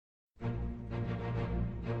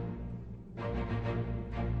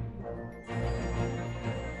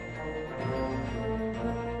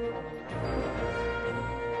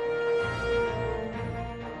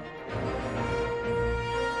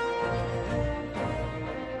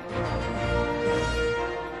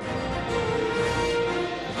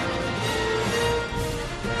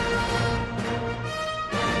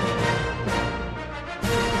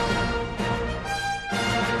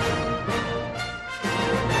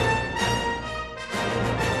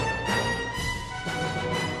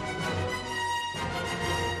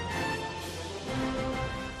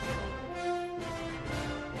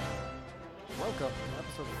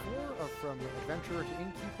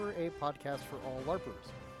podcast for all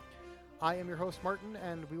LARPers. I am your host, Martin,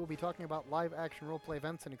 and we will be talking about live action roleplay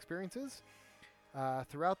events and experiences.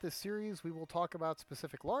 Throughout this series, we will talk about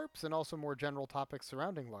specific LARPs and also more general topics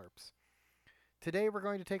surrounding LARPs. Today, we're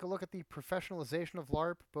going to take a look at the professionalization of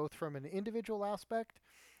LARP, both from an individual aspect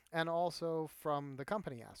and also from the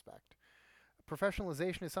company aspect.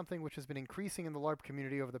 Professionalization is something which has been increasing in the LARP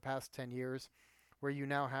community over the past 10 years, where you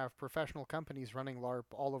now have professional companies running LARP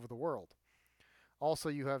all over the world. Also,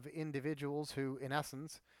 you have individuals who, in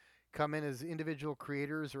essence, come in as individual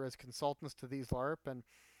creators or as consultants to these LARP and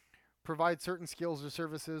provide certain skills or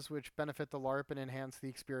services which benefit the LARP and enhance the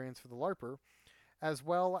experience for the LARPer, as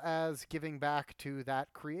well as giving back to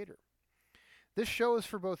that creator. This show is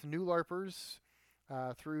for both new LARPers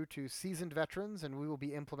through to seasoned veterans, and we will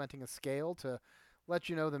be implementing a scale to let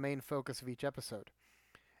you know the main focus of each episode.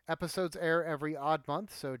 Episodes air every odd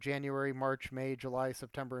month, so January, March, May, July,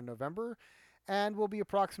 September, and November, and will be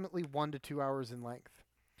approximately 1 to 2 hours in length.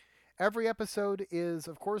 Every episode is,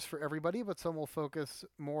 of course, for everybody, but some will focus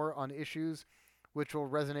more on issues which will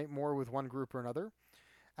resonate more with one group or another.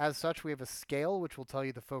 As such, we have a scale which will tell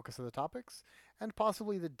you the focus of the topics, and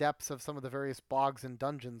possibly the depths of some of the various bogs and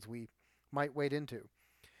dungeons we might wade into.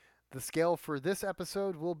 The scale for this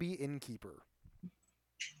episode will be Innkeeper.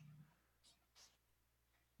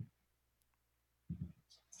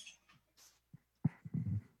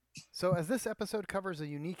 So as this episode covers a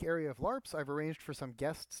unique area of LARPs, I've arranged for some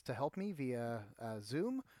guests to help me via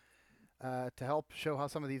Zoom to help show how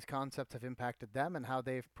some of these concepts have impacted them and how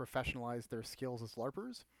they've professionalized their skills as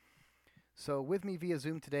LARPers. So with me via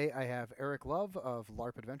Zoom today, I have Eric Love of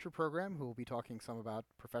LARP Adventure Program, who will be talking some about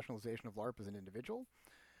professionalization of LARP as an individual,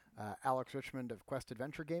 Alex Richmond of Quest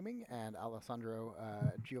Adventure Gaming, and Alessandro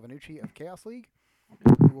Giovannucci of Chaos League,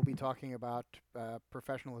 who will be talking about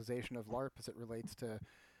professionalization of LARP as it relates to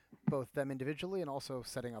both them individually and also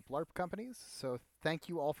setting up LARP companies. So thank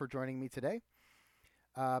you all for joining me today.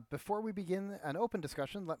 Before we begin an open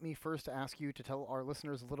discussion, let me first ask you to tell our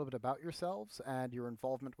listeners a little bit about yourselves and your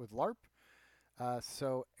involvement with LARP.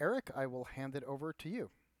 So Eric, I will hand it over to you.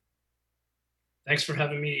 Thanks for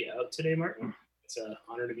having me out today, Martin. It's an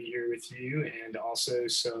honor to be here with you, and also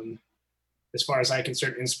some, as far as I'm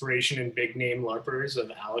concerned, inspiration and big name LARPers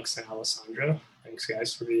of Alex and Alessandro. Thanks,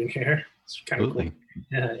 guys, for being here. It's kind of cool.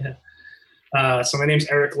 Yeah. So my name's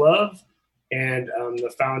Eric Love, and I'm the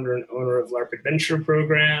founder and owner of LARP Adventure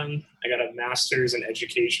Program. I got a master's in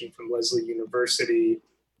education from Lesley University,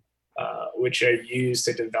 which I used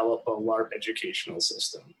to develop a LARP educational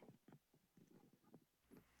system.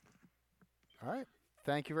 All right.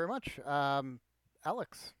 Thank you very much.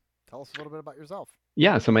 Alex, tell us a little bit about yourself.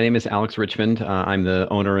 Yeah, so my name is Alex Richmond. I'm the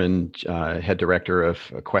owner and head director of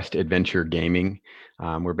Quest Adventure Gaming.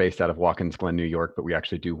 We're based out of Watkins Glen, New York, but we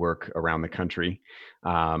actually do work around the country.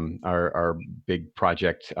 Our big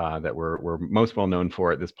project that we're most well known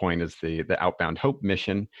for at this point is the Outbound Hope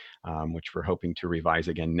mission, which we're hoping to revise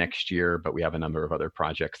again next year. But we have a number of other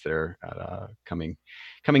projects that are coming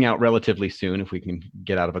out relatively soon if we can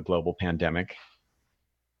get out of a global pandemic.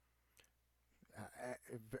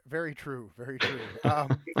 Very true, very true.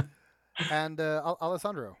 And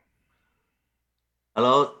Alessandro.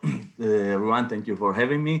 Hello, everyone. Thank you for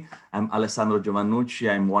having me. I'm Alessandro Giovannucci.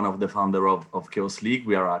 I'm one of the founders of Chaos League.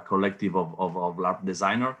 We are a collective of LARP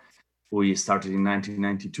designer. We started in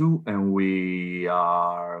 1992, and we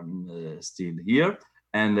are still here.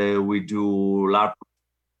 And we do LARP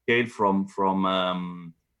scale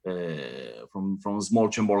from small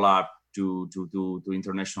chamber LARP to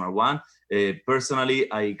international one.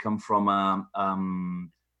 Personally, I come from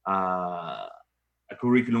a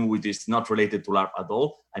curriculum which is not related to LARP at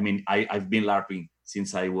all. I mean, I've been LARPing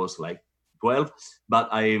since I was like 12, but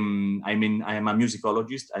I am a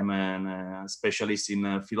musicologist. I'm a specialist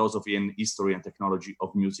in philosophy and history and technology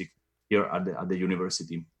of music here at the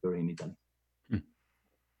university here in Italy.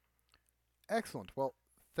 Excellent. Well,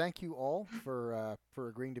 thank you all for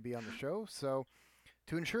agreeing to be on the show. So,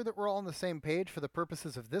 to ensure that we're all on the same page for the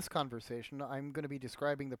purposes of this conversation, I'm going to be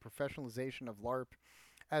describing the professionalization of LARP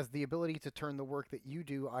as the ability to turn the work that you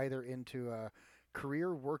do either into a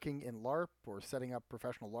career working in LARP or setting up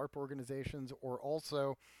professional LARP organizations, or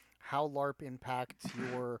also how LARP impacts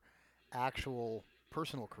your actual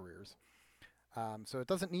personal careers. So it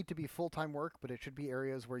doesn't need to be full-time work, but it should be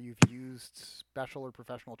areas where you've used special or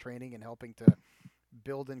professional training in helping to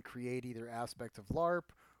build and create either aspects of LARP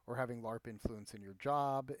or having LARP influence in your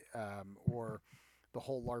job, or the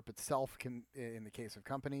whole LARP itself in the case of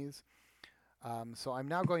companies. So I'm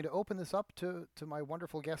now going to open this up to my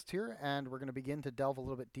wonderful guests here, and we're going to begin to delve a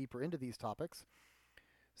little bit deeper into these topics.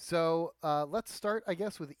 So let's start, I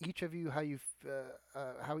guess, with each of you how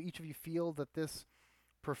each of you feel that this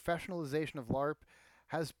professionalization of LARP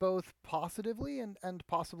has both positively and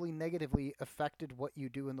possibly negatively affected what you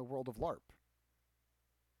do in the world of LARP.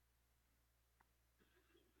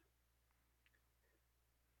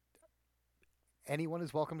 Anyone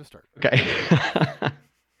is welcome to start. Okay.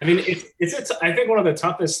 I mean, it's I think one of the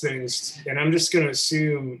toughest things, and I'm just going to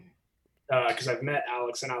assume because I've met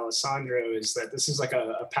Alex and Alessandro, is that this is like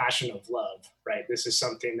a passion of love, right? This is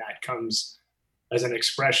something that comes as an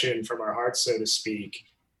expression from our hearts, so to speak.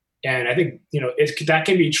 And I think, that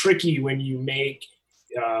can be tricky when you make,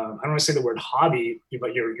 I don't want to say the word hobby,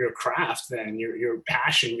 but your craft, then your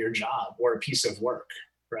passion, your job, or a piece of work,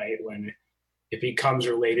 right? When it becomes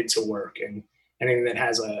related to work and anything that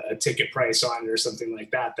has a ticket price on it or something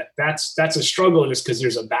like that, that's a struggle, just because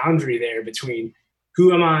there's a boundary there between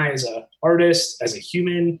who am I as an artist, as a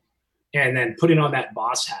human, and then putting on that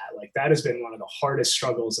boss hat. Like, that has been one of the hardest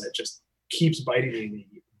struggles that just keeps biting me in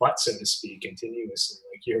the butt, so to speak, continuously,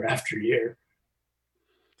 like year after year.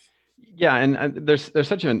 Yeah, and there's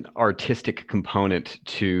such an artistic component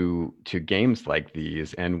to games like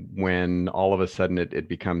these, and when all of a sudden it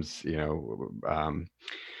becomes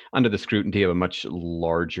under the scrutiny of a much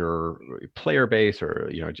larger player base,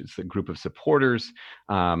 or just a group of supporters,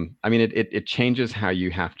 I mean, it changes how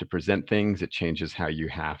you have to present things. It changes how you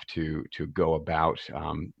have to go about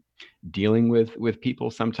dealing with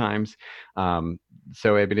people sometimes.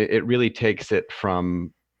 So I mean, it really takes it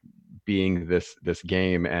from being this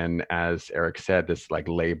game, and as Eric said, this like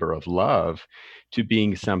labor of love, to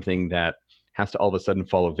being something that has to all of a sudden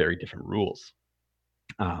follow very different rules.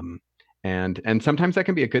 And sometimes that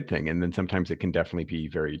can be a good thing, and then sometimes it can definitely be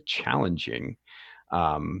very challenging.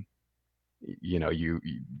 You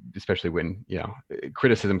especially when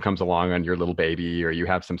criticism comes along on your little baby, or you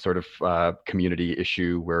have some sort of community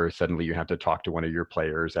issue where suddenly you have to talk to one of your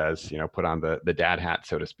players, as put on the dad hat,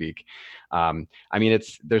 so to speak. I mean,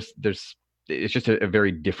 it's just a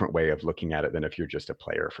very different way of looking at it than if you're just a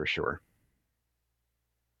player, for sure.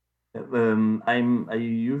 I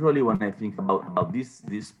usually, when I think about this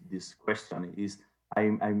question, is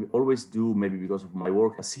I always do, maybe because of my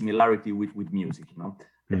work, a similarity with music.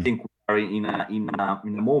 I think we are in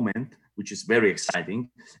a moment which is very exciting,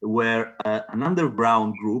 where an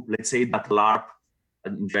underground group, let's say that LARP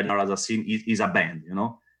in general as a scene is a band.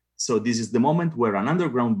 So this is the moment where an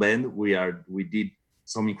underground band, we did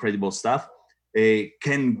some incredible stuff,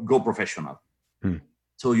 can go professional.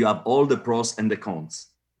 So you have all the pros and the cons.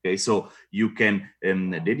 Okay, so you can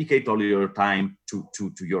dedicate all your time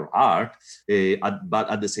to your art, but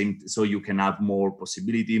at the same, so you can have more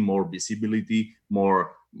possibility, more visibility,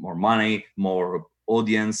 more money, more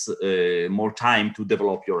audience, more time to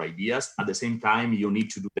develop your ideas. At the same time, you need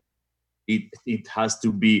to do it. It has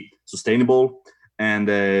to be sustainable, and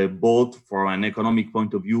both from an economic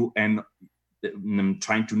point of view and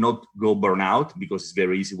trying to not go burnout, because it's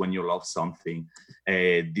very easy when you love something.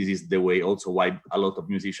 This is the way also why a lot of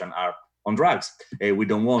musicians are on drugs. We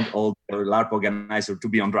don't want all the LARP organizers to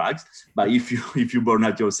be on drugs, but if you burn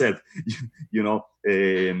out yourself,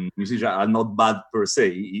 musicians are not bad per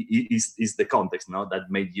se. It's the context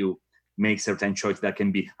that made you make certain choices that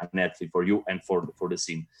can be unhealthy for you and for the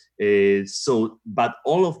scene. But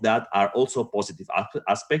all of that are also positive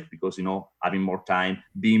aspects, because having more time,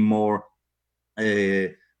 being more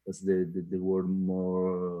what's the word,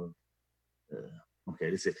 more okay,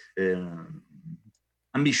 let's say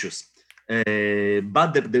ambitious.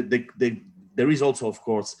 But there is also, of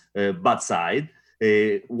course, a bad side.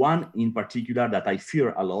 One in particular that I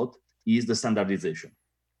fear a lot is the standardization.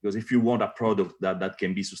 Because if you want a product that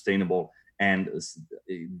can be sustainable and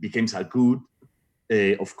becomes a good,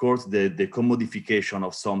 of course, the commodification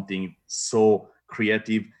of something so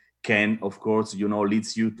creative can, of course,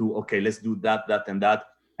 leads you to, okay, let's do that, and that,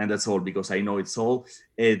 and that's all, because I know it's all.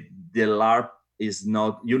 The LARP is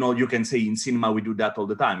not, you can say in cinema we do that all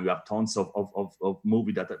the time. We have tons of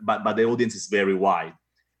movie but the audience is very wide.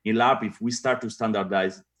 In LARP, if we start to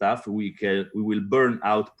standardize stuff, we will burn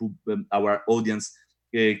out our audience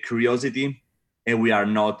curiosity, and we are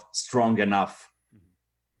not strong enough.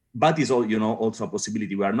 But it's all, also a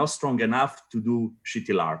possibility. We are not strong enough to do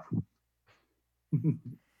shitty LARP.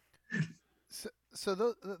 So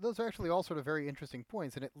those are actually all sort of very interesting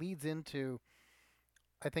points, and it leads into,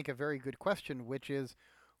 I think, a very good question, which is,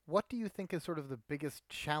 what do you think is sort of the biggest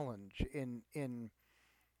challenge in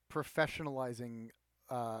professionalizing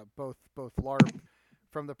both LARP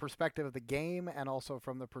from the perspective of the game and also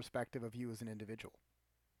from the perspective of you as an individual?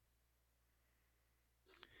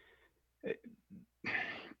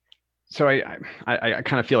 So I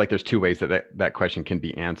kind of feel like there's two ways that question can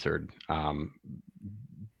be answered,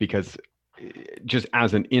 because just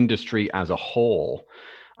as an industry as a whole,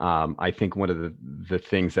 I think one of the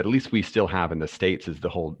things that at least we still have in the States is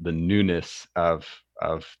the newness of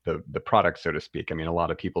the product, so to speak. I mean, a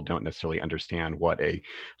lot of people don't necessarily understand what a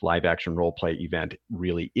live action role play event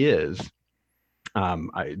really is.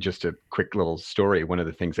 Just a quick little story. One of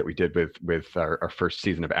the things that we did with our first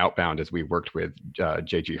season of Outbound is we worked with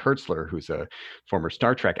J.G. Hertzler, who's a former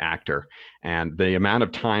Star Trek actor, and the amount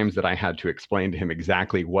of times that I had to explain to him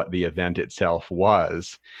exactly what the event itself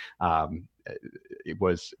was, it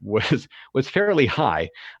was fairly high.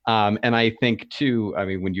 And I think too, I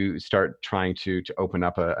mean, when you start trying to open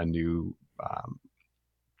up a new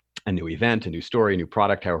event, a new story, a new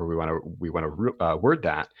product, however we want to word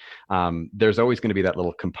that, there's always going to be that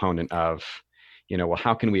little component of, well,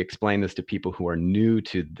 how can we explain this to people who are new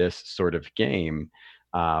to this sort of game?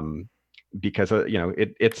 Because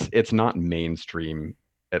it's not mainstream,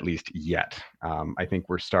 at least yet. I think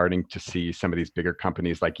we're starting to see some of these bigger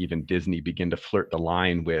companies, like even Disney, begin to flirt the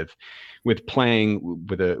line with playing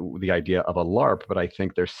with the idea of a LARP, but I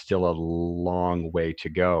think there's still a long way to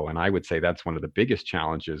go. And I would say that's one of the biggest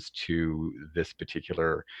challenges to this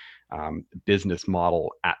particular business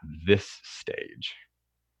model at this stage.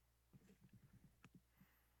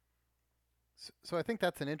 So I think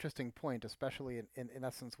that's an interesting point, especially in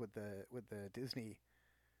essence with the Disney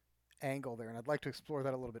angle there, and I'd like to explore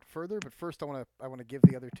that a little bit further. But first, I want to give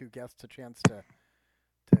the other two guests a chance to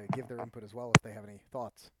give their input as well if they have any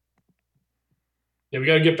thoughts. Yeah, we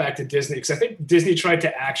got to get back to Disney, because I think Disney tried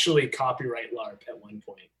to actually copyright LARP at one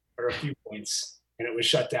point, or a few points, and it was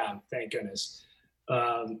shut down. Thank goodness.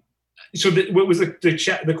 So what was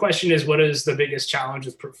the question is, what is the biggest challenge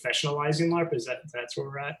with professionalizing LARP? That's where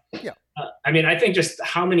we're at? Yeah. I mean, I think just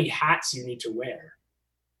how many hats you need to wear.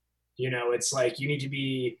 It's like you need to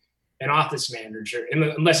be an office manager,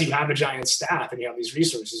 unless you have a giant staff and you have these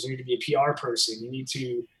resources. You need to be a PR person. You need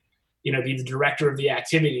to, be the director of the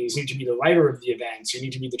activities. You need to be the writer of the events. You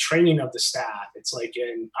need to be the training of the staff. It's like,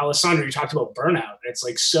 in Alessandro, you talked about burnout. It's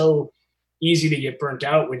like so easy to get burnt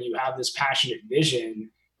out when you have this passionate vision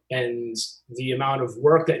and the amount of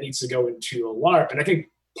work that needs to go into a LARP. And I think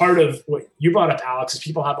part of what you brought up, Alex, is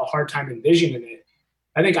people have a hard time envisioning it.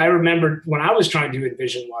 I think I remember when I was trying to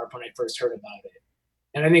envision LARP when I first heard about it.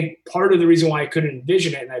 And I think part of the reason why I couldn't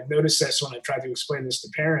envision it, and I've noticed this when I've tried to explain this to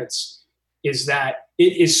parents, is that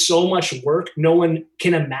it is so much work. No one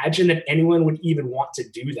can imagine that anyone would even want to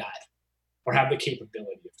do that or have the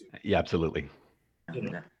capability of doing it. Yeah, absolutely.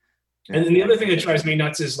 And then the other thing that drives me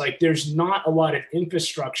nuts is, like, there's not a lot of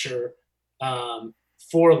infrastructure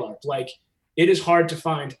for LARP. Like, it is hard to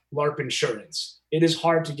find LARP insurance. It is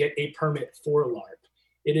hard to get a permit for LARP.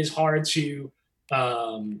 It is hard to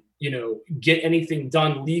get anything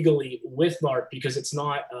done legally with LARP, because it's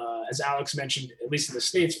not, as Alex mentioned, at least in the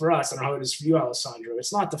States for us, I don't know how it is for you, Alessandro,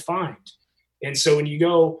 it's not defined. And so when you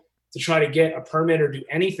go to try to get a permit or do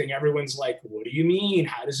anything, everyone's like, what do you mean?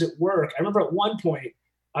 How does it work? I remember at one point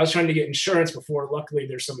I was trying to get insurance before, luckily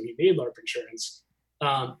there's somebody who made LARP insurance.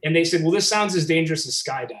 And they said, well, this sounds as dangerous as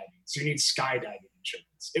skydiving. So you need skydiving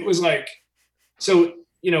insurance. It was like, so,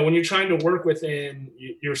 when you're trying to work within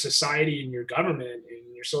your society and your government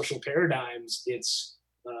and your social paradigms, it's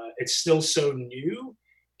still so new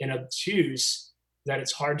and obtuse that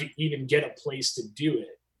it's hard to even get a place to do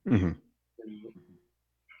it. Mm-hmm.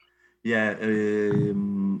 Yeah,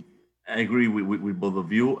 I agree with both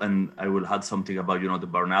of you, and I will add something about the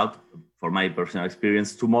burnout. For my personal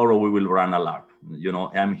experience, tomorrow we will run a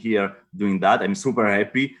LARP. I'm here doing that. I'm super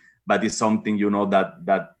happy, but it's something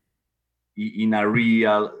that in a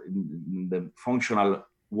real, the functional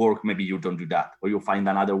work, maybe you don't do that, or you find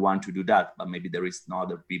another one to do that, but maybe there is no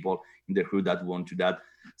other people in the crew that want to do that,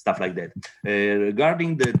 stuff like that.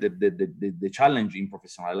 Regarding the challenge in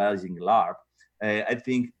professionalizing LARP, I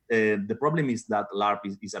think the problem is that LARP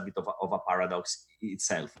is a bit of a paradox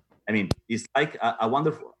itself. I mean, it's like a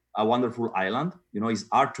wonderful island. It's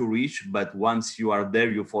hard to reach, but once you are there,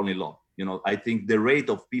 you fall in love. I think the rate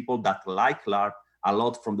of people that like LARP a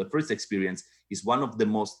lot from the first experience is one of the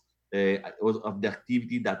most of the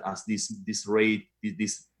activity that has this rate,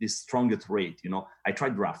 this strongest rate. I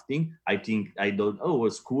tried drafting. I think it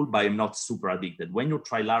was cool, but I'm not super addicted. When you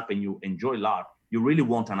try LARP and you enjoy LARP, you really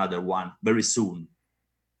want another one very soon.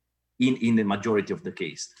 In the majority of the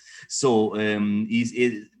case. So,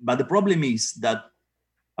 but the problem is that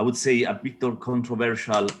I would say a bit of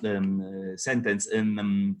controversial sentence.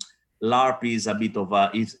 LARP is a bit of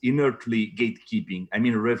is inertly gatekeeping. I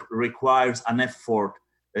mean, requires an effort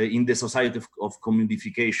in the society of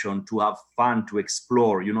commodification, to have fun, to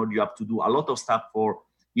explore. You have to do a lot of stuff for,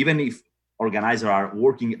 even if organizers are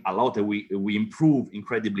working a lot and we improve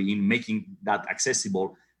incredibly in making that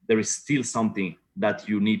accessible, there is still something that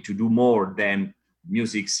you need to do more than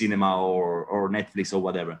music, cinema, or Netflix or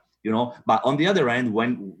whatever, But on the other end,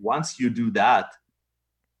 once you do that,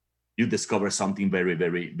 you discover something very,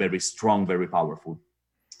 very, very strong, very powerful.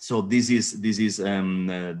 So this is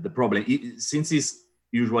the problem. Since it's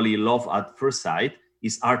usually love at first sight,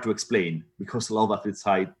 it's hard to explain, because love at first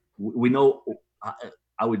sight, we know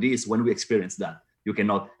how it is when we experience that. You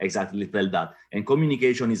cannot exactly tell that. And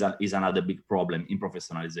communication is another big problem in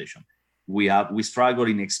professionalization. We struggle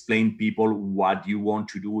in explain people what you want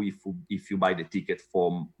to do if you buy the ticket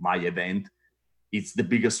for my event. It's the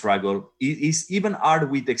biggest struggle. It is even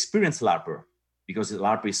hard with experienced LARPer, because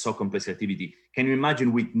LARP is so complex activity. Can you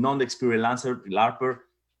imagine with non-experienced LARPer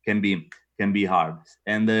can be hard.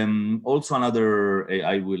 And also another,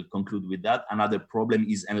 I will conclude with that, another problem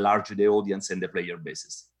is enlarge the audience and the player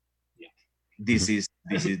bases. Yeah. This is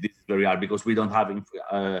very hard, because we don't have,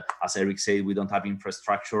 as Eric said, we don't have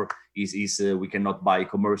infrastructure. We cannot buy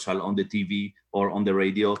commercial on the TV or on the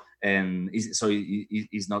radio, and so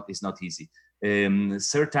it's not easy.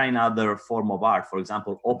 Certain other form of art, for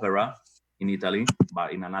example, opera in Italy,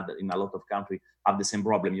 but in a lot of countries have the same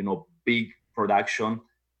problem. Big production,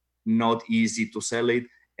 not easy to sell it,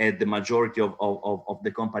 and the majority of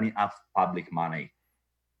the company have public money.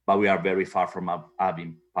 But we are very far from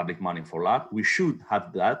having public money for LARP. We should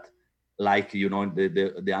have that, like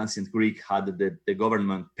the ancient Greek had the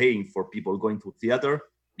government paying for people going to theater,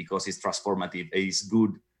 because it's transformative, it's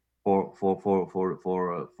good for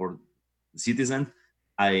citizens.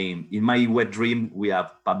 In my wet dream, we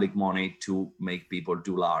have public money to make people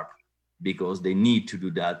do LARP, because they need to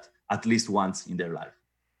do that at least once in their life.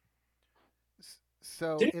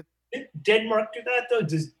 So did Denmark do that though?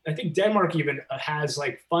 I think Denmark even has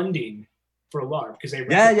like funding for LARP, because they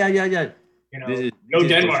yeah. Go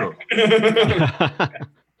Denmark.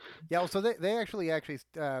 Yeah, well, so they actually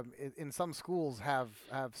in some schools have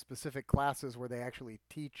specific classes where they actually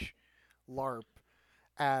teach LARP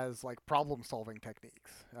as like problem solving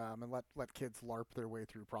techniques, and let kids LARP their way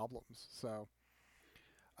through problems. So,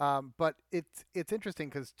 but it's interesting,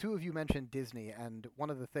 because two of you mentioned Disney, and one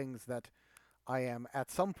of the things that I am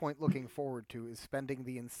at some point looking forward to is spending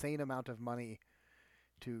the insane amount of money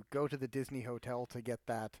to go to the Disney hotel to get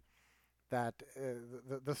the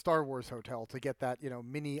Star Wars hotel, to get that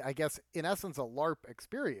mini, I guess in essence a LARP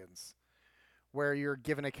experience, where you're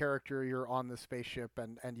given a character, you're on the spaceship,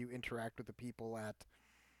 and you interact with the people at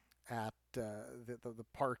the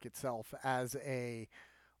park itself as a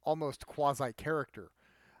almost quasi character.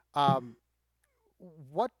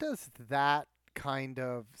 What does that kind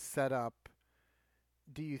of setup,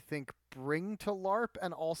 do you think, bring to LARP,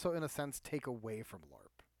 and also in a sense take away from LARP?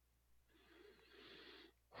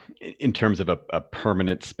 In terms of a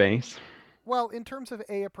permanent space? Well, in terms of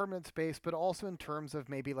a permanent space, but also in terms of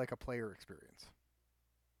maybe like a player experience.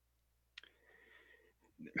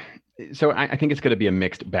 So I think it's going to be a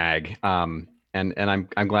mixed bag, and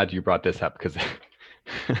I'm glad you brought this up, because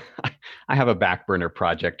I have a back burner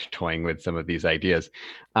project toying with some of these ideas.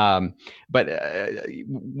 But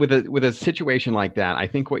with a situation like that, I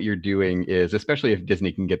think what you're doing is, especially if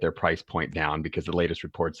Disney can get their price point down, because the latest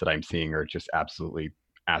reports that I'm seeing are just absolutely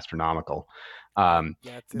astronomical.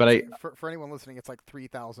 For anyone listening, it's like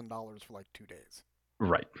 $3,000 for like 2 days.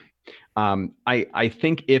 Right. I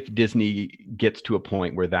think if Disney gets to a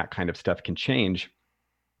point where that kind of stuff can change,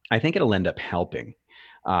 I think it'll end up helping,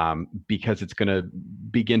 because it's going to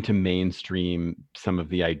begin to mainstream some of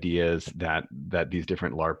the ideas that these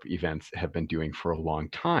different LARP events have been doing for a long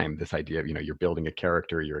time. This idea of, you're building a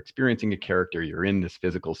character, you're experiencing a character, you're in this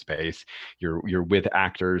physical space, you're with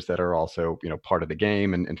actors that are also, part of the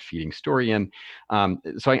game and feeding story in.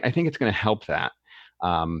 So I think it's going to help that.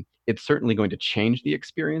 It's certainly going to change the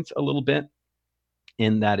experience a little bit,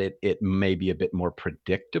 in that it may be a bit more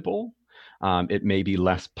predictable. It may be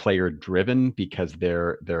less player driven, because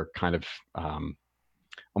they're kind of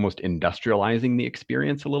almost industrializing the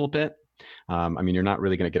experience a little bit. You're not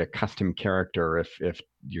really going to get a custom character if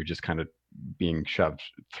you're just kind of being shoved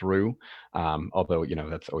through, although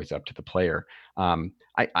that's always up to the player.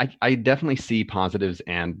 I definitely see positives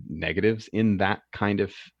and negatives in that kind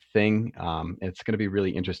of thing. It's going to be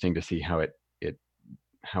really interesting to see how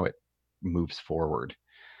it moves forward.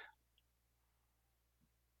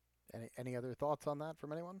 Any other thoughts on that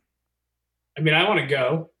from anyone? I want to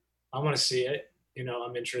go. I want to see it.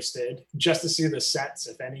 I'm interested just to see the sets,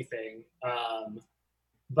 if anything.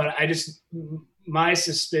 But my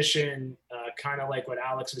suspicion, kind of like what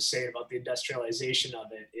Alex was saying about the industrialization of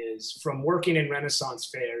it, is from working in Renaissance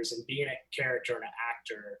fairs and being a character and an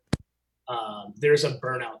actor, there's a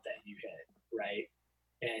burnout that you hit, right?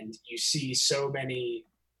 And you see so many,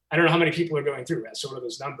 I don't know how many people are going through that, sort of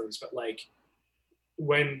those numbers, but like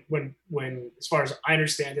when, as far as I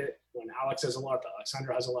understand it, when Alex has a LARP,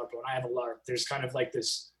 Alexandra has a LARP, when I have a LARP, there's kind of like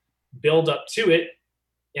this build up to it,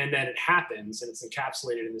 and then it happens and it's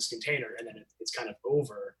encapsulated in this container, and then it's kind of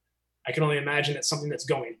over. I can only imagine that something that's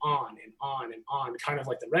going on and on and on, kind of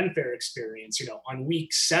like the Ren Fair experience, you know, on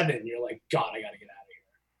week 7, you're like, God, I got to get out of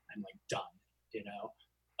here. I'm like done, you know?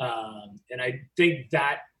 And I think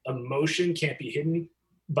that emotion can't be hidden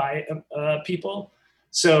by people.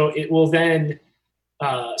 So it will then,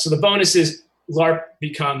 so the bonus is LARP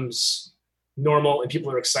becomes normal and people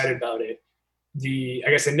are excited about it. I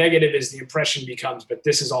guess the negative is the impression becomes, but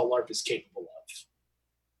this is all LARP is capable of.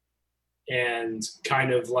 And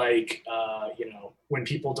kind of like, you know, when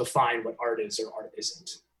people define what art is or art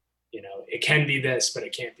isn't, you know, it can be this, but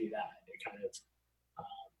it can't be that. It kind of,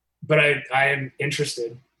 but I am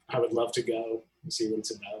interested. I would love to go and see what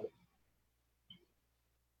it's about.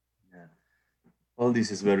 Yeah. All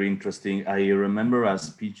this is very interesting. I remember a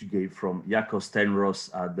speech gave from Jakob Stenros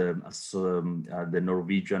at the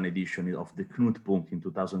Norwegian edition of the Knutpunkt in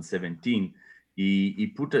 2017.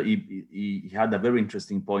 He had a very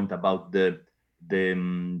interesting point about the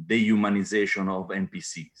dehumanization of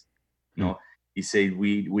NPCs. You know, he said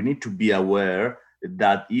we need to be aware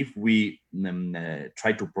that if we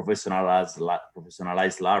try to professionalize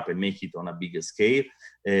LARP and make it on a bigger scale,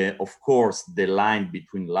 of course, the line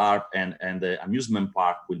between LARP and the amusement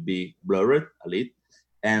park will be blurred a little.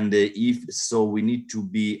 And if so, we need to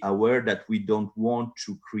be aware that we don't want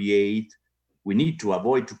to create, we need to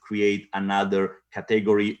avoid to create another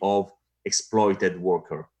category of exploited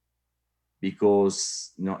worker.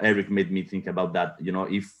 Because, you know, Eric made me think about that. You know,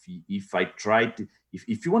 if I try to,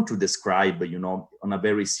 if you want to describe, you know, on a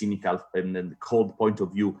very cynical and cold point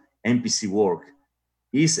of view, NPC work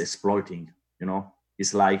is exploiting. You know,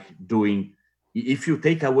 it's like doing. If you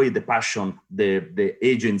take away the passion, the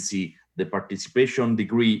agency, the participation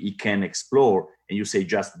degree it can explore, and you say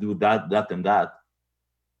just do that, and that,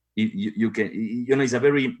 you can. You know, it's a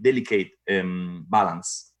very delicate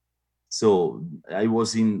balance. So I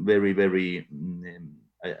was in very,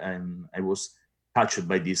 I was touched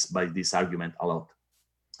by this argument a lot,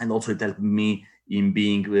 and also it helped me in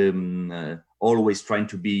being always trying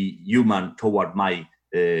to be human toward my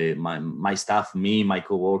staff, me, my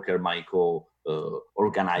coworker, my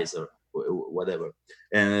organizer, whatever.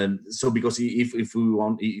 And so because if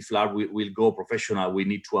LARP will go professional, we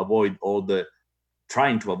need to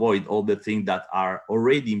trying to avoid all the things that are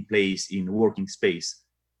already in place in working space.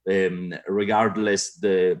 Regardless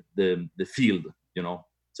the field, you know.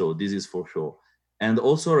 So this is for sure. And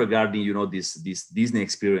also regarding, you know, this Disney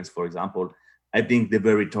experience, for example, I think the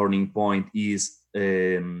very turning point is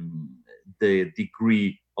the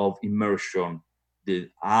degree of immersion,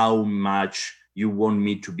 how much you want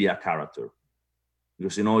me to be a character.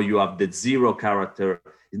 Because, you know, you have the zero character,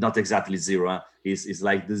 it's not exactly zero. It's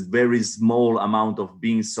like this very small amount of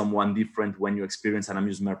being someone different when you experience an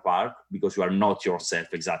amusement park, because you are not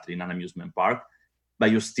yourself exactly in an amusement park, but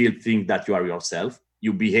you still think that you are yourself.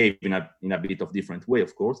 You behave in a bit of different way,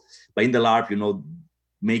 of course. But in the LARP, you know,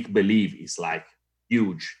 make believe is like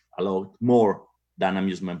huge, a lot more than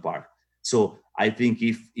amusement park. So I think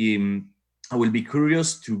I will be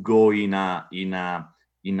curious to go in a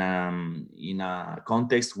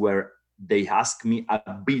context where they ask me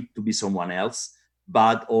a bit to be someone else,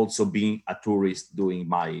 but also being a tourist doing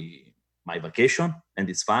my vacation, and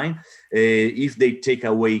it's fine. If they take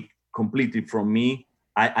away completely from me,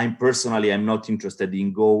 I'm personally, I'm not interested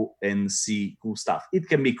in go and see cool stuff. It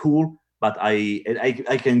can be cool, but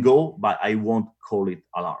I can go, but I won't call it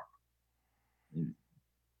alarm.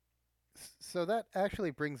 So that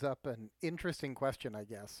actually brings up an interesting question, I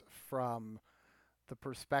guess, from the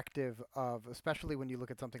perspective of, especially when you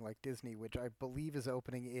look at something like Disney, which I believe is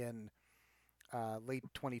opening in late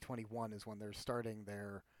 2021 is when they're starting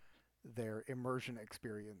their immersion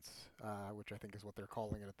experience, which I think is what they're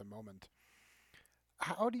calling it at the moment.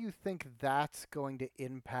 How do you think that's going to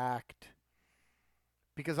impact?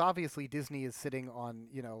 Because obviously Disney is sitting on,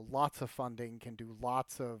 you know, lots of funding, can do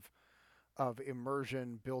lots of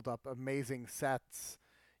immersion, build up amazing sets,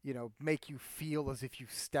 you know, make you feel as if you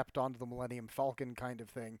stepped onto the Millennium Falcon kind of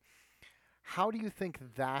thing. How do you think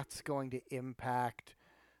that's going to impact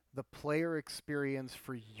the player experience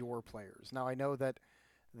for your players? Now, I know that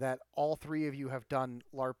all three of you have done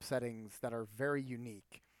LARP settings that are very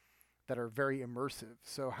unique, that are very immersive.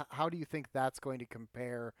 So how do you think that's going to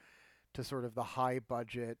compare to sort of the high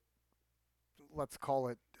budget, let's call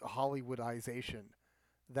it Hollywoodization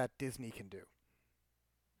that Disney can do?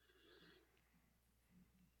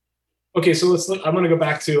 Okay, so I'm going to go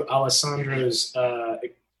back to Alessandro's,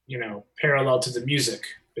 parallel to the music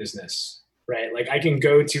business, right? Like I can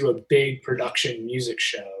go to a big production music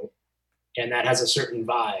show and that has a certain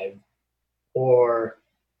vibe, or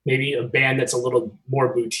maybe a band that's a little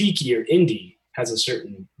more boutiquey or indie has a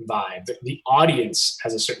certain vibe. The audience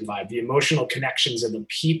has a certain vibe. The emotional connections of the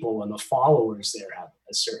people and the followers there have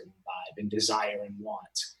a certain vibe and desire and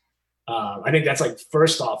want. I think that's like,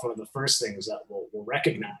 first off, one of the first things that we'll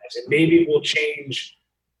recognize. And maybe we'll change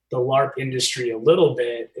the LARP industry a little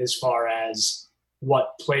bit as far as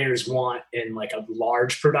what players want in like a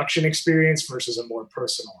large production experience versus a more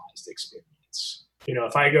personalized experience. You know,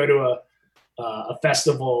 if I go to a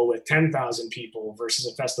festival with 10,000 people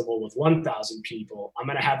versus a festival with 1,000 people, I'm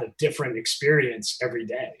going to have a different experience every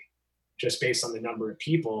day, just based on the number of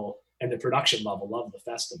people and the production level of the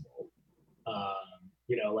festival.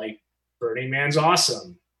 Like Burning Man's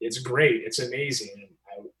awesome. It's great. It's amazing. And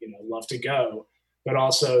I, love to go, but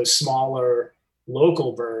also smaller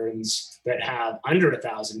local burns that have under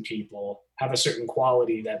 1,000 people have a certain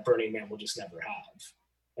quality that Burning Man will just never have.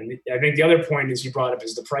 And I think the other point is you brought up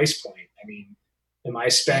is the price point. I mean, am I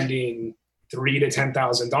spending $3,000 to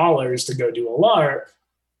 $10,000 to go do a LARP,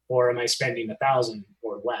 or am I spending $1,000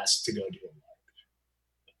 or less to go do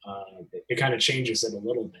a LARP? It kind of changes it a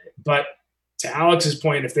little bit. But to Alex's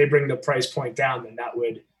point, if they bring the price point down, then that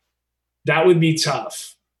would be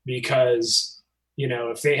tough, because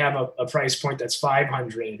if they have a price point that's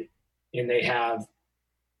 500 and they have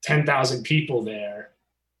 10,000 people there,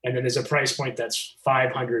 and then there's a price point that's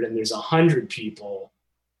 500 and there's 100 people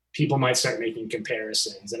might start making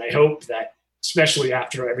comparisons. And I hope that, especially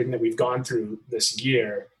after everything that we've gone through this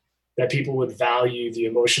year, that people would value the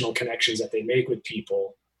emotional connections that they make with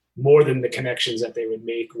people more than the connections that they would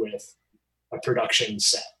make with a production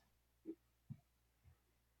set.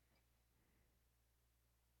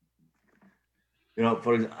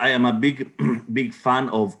 I am a big fan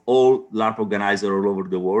of all LARP organizers all over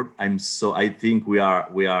the world. I think we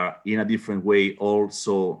are in a different way all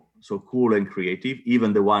so cool and creative.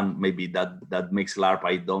 Even the one maybe that makes LARP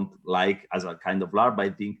I don't like as a kind of LARP. I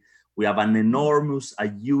think we have a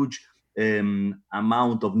huge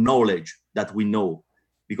amount of knowledge that we know,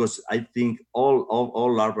 because I think all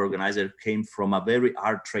LARP organizers came from a very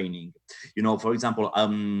hard training. For example,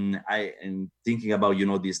 I am thinking about,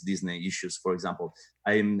 these Disney issues, for example.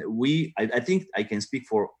 I think I can speak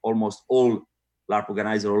for almost all LARP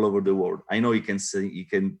organizers all over the world. I know it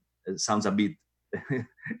sounds a bit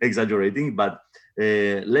exaggerating, but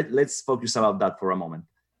let's focus about that for a moment.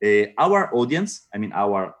 Our audience,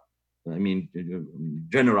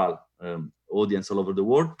 general audience all over the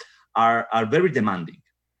world are very demanding.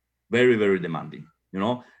 Very, very demanding.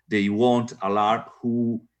 They want a LARP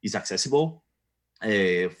who is accessible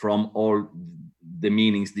from all the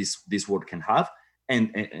meanings this word can have,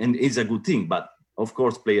 and it's a good thing. But of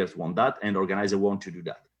course, players want that, and organizers want to do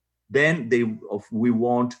that. Then we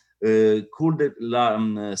want cool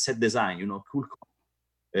set design, cool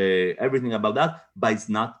everything about that, but it's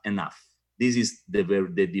not enough. This is the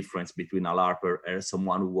difference between a LARPer and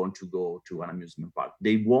someone who wants to go to an amusement park.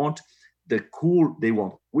 We want the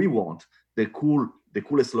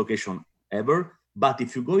coolest location ever. But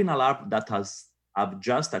if you go in a LARP that has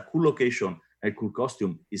just a cool location, a cool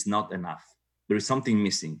costume, is not enough. There is something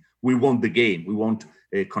missing. We want the game. We want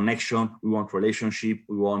a connection. We want relationship.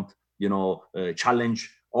 We want, challenge,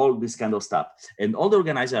 all this kind of stuff. And all the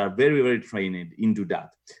organizers are very, very trained into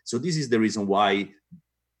that. So this is the reason why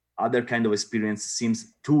other kind of experience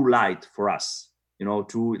seems too light for us,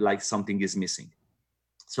 too like something is missing.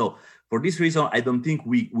 So for this reason, I don't think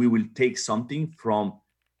we will take something from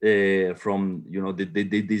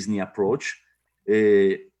the Disney approach.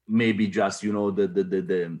 Maybe just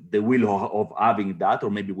the will of having that,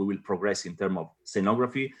 or maybe we will progress in terms of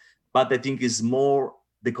scenography. But I think it's more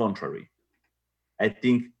the contrary. I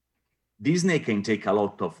think Disney can take a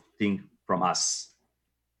lot of things from us,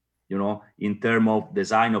 in terms of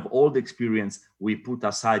design of all the experience we put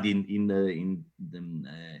aside in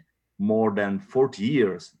more than 40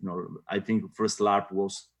 years. I think first LARP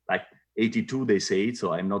was like 82, they say.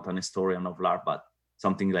 So I'm not an historian of LARP, but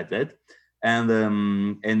something like that.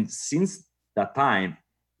 And since that time,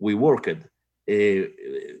 we worked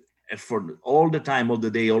for all the time, all the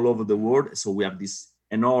day, all over the world. So we have this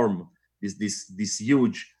enormous, this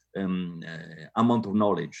huge amount of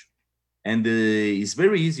knowledge. And it's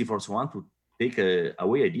very easy for someone to take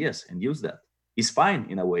away ideas and use that. It's fine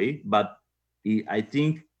in a way, but I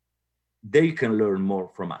think they can learn more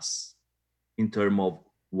from us. in terms of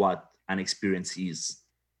what an experience is.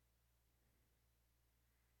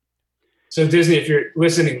 So Disney, if you're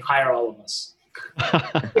listening, hire all of us.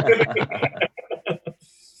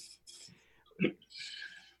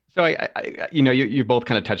 So you both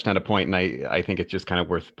kind of touched on a point, and I think it's just kind of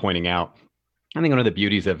worth pointing out. I think one of the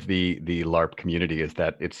beauties of the LARP community is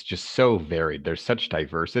that it's just so varied. There's such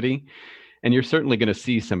diversity, and you're certainly going to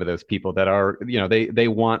see some of those people that are, they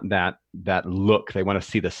want that look. They want to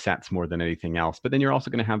see the sets more than anything else. But then you're also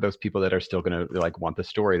going to have those people that are still going to like want the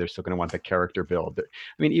story. They're still going to want the character build. I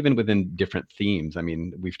mean, even within different themes. I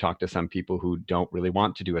mean, we've talked to some people who don't really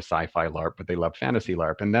want to do a sci-fi LARP, but they love fantasy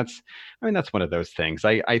LARP, and that's one of those things.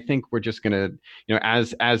 I think we're just going to,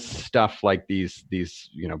 as stuff like these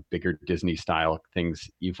bigger Disney style things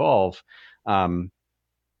evolve,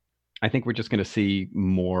 I think we're just going to see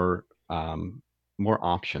more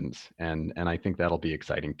options, and I think that'll be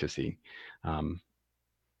exciting to see.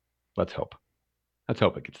 Let's hope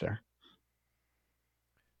it gets there.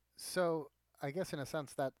 So I guess in a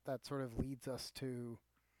sense that sort of leads us to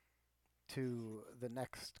the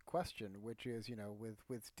next question, which is,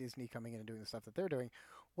 with Disney coming in and doing the stuff that they're doing,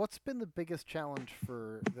 what's been the biggest challenge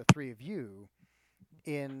for the three of you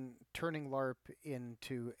in turning LARP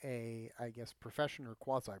into a, I guess, profession or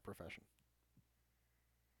quasi-profession?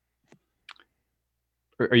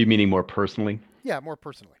 Are you meaning more personally? Yeah, more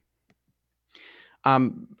personally.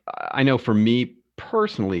 I know for me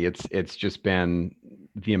personally, it's just been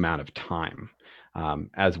the amount of time.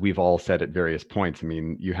 As we've all said at various points, I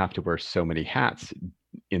mean, you have to wear so many hats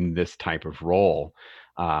in this type of role.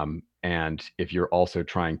 And if you're also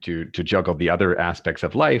trying to juggle the other aspects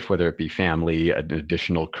of life, whether it be family, an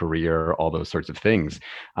additional career, all those sorts of things,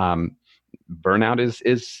 burnout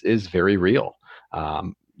is very real.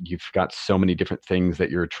 You've got so many different things that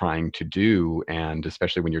you're trying to do, and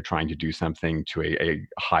especially when you're trying to do something to a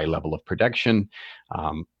high level of production,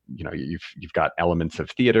 you've got elements of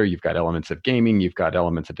theater, you've got elements of gaming, you've got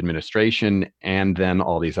elements of administration, and then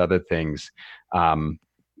all these other things. I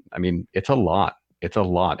mean, it's a lot,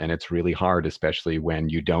 and it's really hard, especially when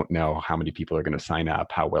you don't know how many people are going to sign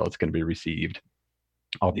up, how well it's going to be received,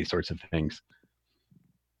 all these sorts of things.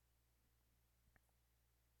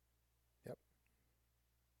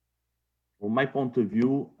 From my point of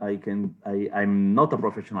view, I'm not a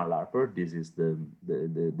professional LARPer. This is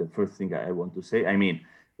the first thing I want to say. I mean,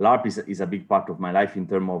 LARP is a big part of my life in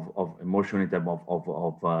terms of emotion, in terms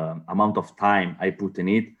of amount of time I put in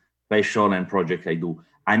it, passion and project I do.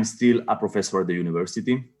 I'm still a professor at the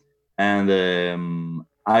university, and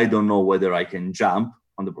I don't know whether I can jump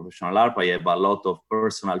on the professional LARP. I have a lot of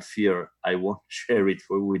personal fear. I won't share it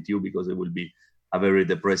with you because it will be a very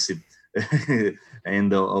depressive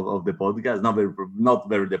end of the podcast. Not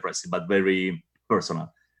very depressive, but very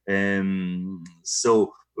personal.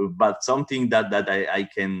 But something that I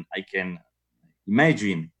can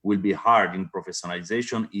imagine will be hard in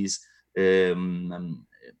professionalization is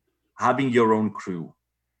having your own crew.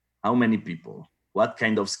 How many people? What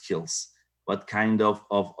kind of skills? What kind of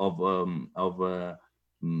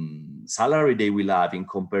salary they will have in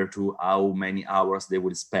compared to how many hours they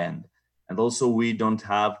will spend? And also, we don't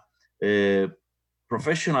have a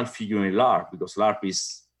professional figure in LARP because LARP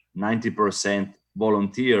is 90%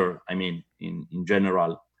 volunteer. I mean, in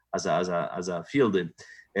general, as a field,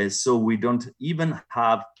 so we don't even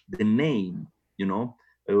have the name.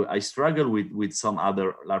 I struggle with some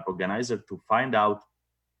other LARP organizer to find out,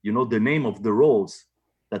 the name of the roles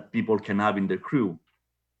that people can have in the crew.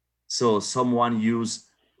 So someone use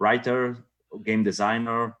writer, game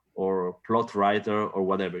designer, or plot writer, or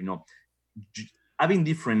whatever. Having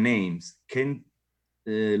different names can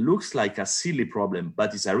looks like a silly problem,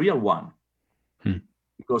 but it's a real one.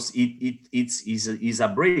 Because it's a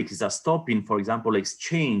break, it's a stopping, for example,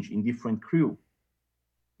 exchange in different crew.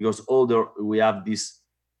 Because we have this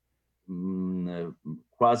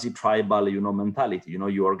quasi-tribal, mentality.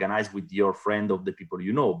 You organize with your friend of the people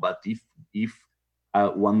but if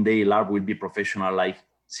one day LARP will be professional like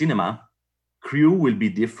cinema, crew will be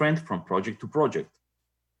different from project to project.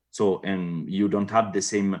 So, and you don't have the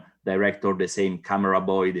same director, the same camera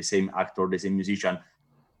boy, the same actor, the same musician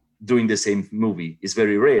doing the same movie. It's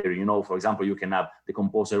very rare. For example, you can have the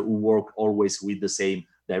composer who work always with the same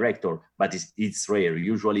director, but it's rare.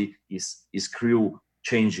 Usually is crew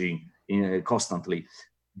changing constantly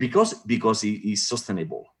because it is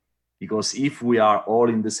sustainable. Because if we are all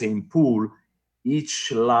in the same pool,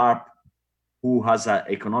 each LARP who has an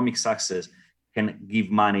economic success can give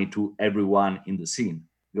money to everyone in the scene.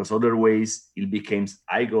 Because otherwise it becomes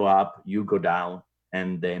I go up, you go down,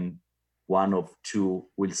 and then one of two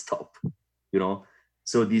will stop.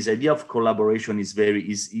 So this idea of collaboration is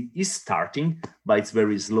starting, but it's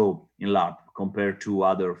very slow in LARP compared to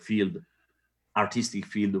other artistic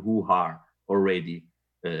field who are already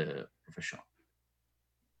professional.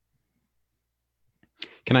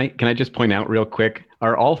 Can I just point out real quick,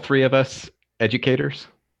 are all three of us educators?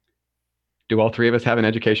 Do all three of us have an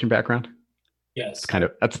education background? Yes.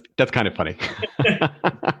 That's kind of funny.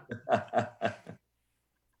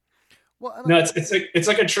 Well, no, it's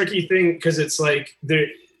like a tricky thing, because it's like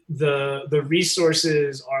the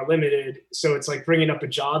resources are limited. So it's like bringing up a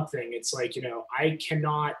job thing. It's like, I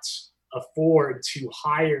cannot afford to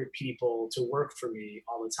hire people to work for me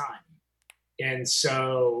all the time. And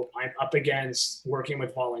so I'm up against working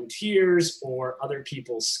with volunteers or other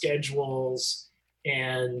people's schedules,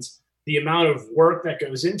 and the amount of work that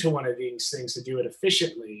goes into one of these things to do it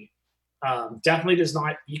efficiently definitely does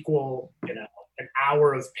not equal, an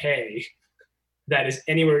hour of pay that is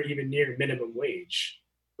anywhere even near minimum wage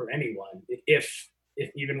for anyone, if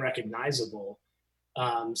even recognizable.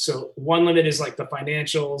 So one limit is like the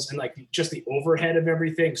financials and like just the overhead of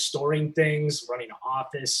everything, storing things, running an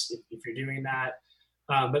office if you're doing that.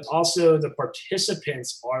 But also the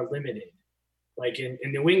participants are limited. Like in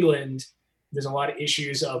New England, there's a lot of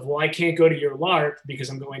issues of, well, I can't go to your LARP because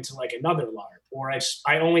I'm going to like another LARP, or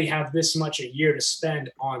I only have this much a year to spend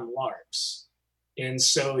on LARPs. And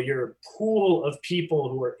so your pool of people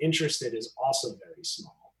who are interested is also very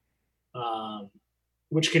small,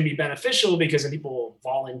 which can be beneficial because then people will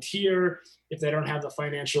volunteer if they don't have the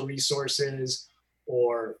financial resources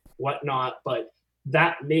or whatnot, but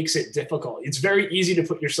that makes it difficult. It's very easy to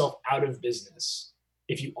put yourself out of business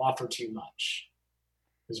if you offer too much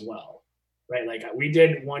as well, right? Like we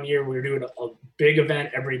did one year, we were doing a big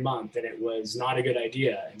event every month, and it was not a good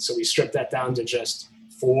idea. And so we stripped that down to just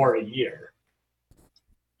 4 a year.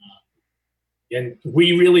 And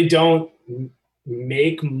we really don't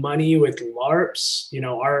make money with LARPs.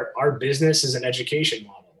 Our business is an education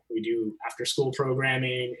model. We do after school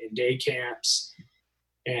programming and day camps,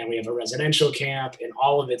 and we have a residential camp, and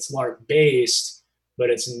all of it's LARP based, but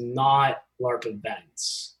it's not LARP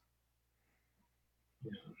events.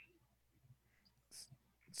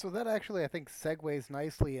 So that actually, I think, segues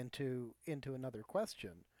nicely into another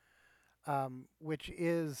question, which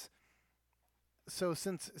is, so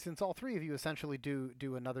since all three of you essentially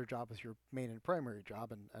do another job as your main and primary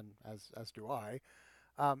job, and as do I,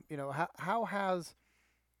 how has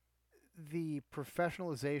the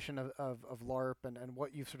professionalization of LARP and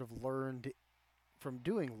what you've sort of learned from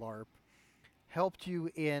doing LARP helped you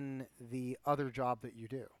in the other job that you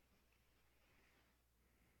do?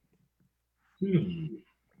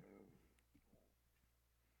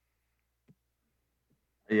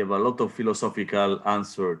 I have a lot of philosophical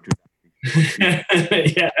answer to that.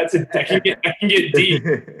 Yeah, I can get deep.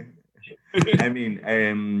 I mean,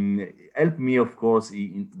 help me, of course,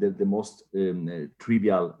 in the most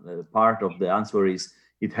trivial part of the answer is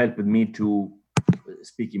it helped me to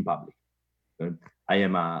speak in public.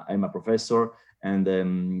 I'm a professor, and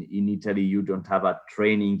in Italy, you don't have a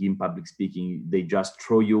training in public speaking. They just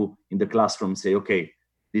throw you in the classroom, say, okay,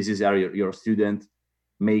 this is your student,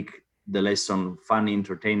 make the lesson funny,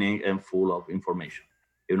 entertaining, and full of information.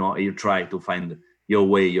 You try to find your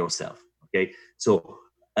way yourself. Okay, so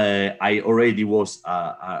I already was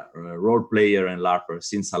a role player and LARPer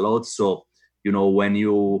since a lot. So when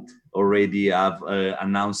you already have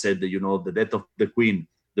announced the death of the Queen,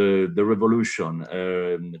 the revolution,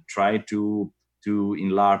 try to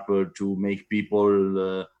in LARP to make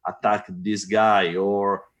people attack this guy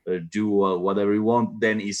or do whatever you want,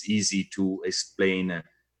 then it's easy to explain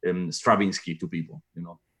Stravinsky to people.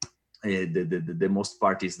 The most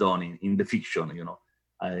part is done in the fiction.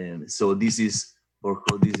 So this is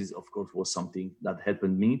of course was something that helped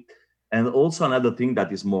me. And also another thing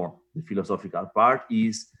that is more the philosophical part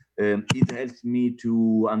is it helps me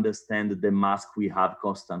to understand the mask we have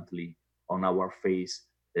constantly on our face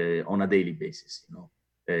on a daily basis.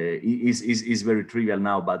 It is very trivial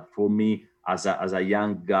now, but for me as a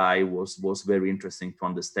young guy was very interesting to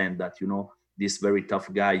understand that this very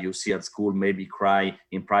tough guy you see at school maybe cry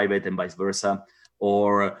in private and vice versa,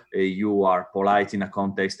 or you are polite in a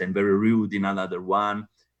context and very rude in another one,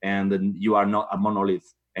 and then you are not a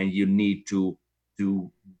monolith, and you need to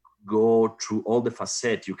go through all the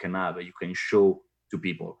facets you can have, you can show to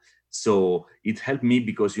people. So it helped me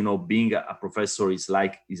because being a professor is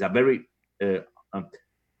a very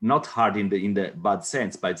not hard in the bad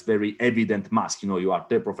sense, but it's very evident mask. You are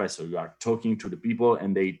the professor, you are talking to the people,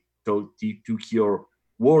 and they took your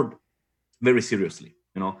word very seriously.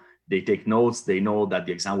 They take notes, they know that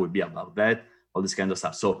the exam will be about that, all this kind of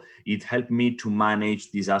stuff. So it helped me to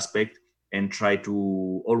manage this aspect and try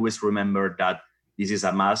to always remember that this is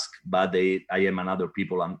a mask, but I am another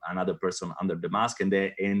person under the mask, and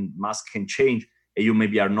the mask can change, and you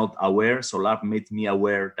maybe are not aware. So LARP made me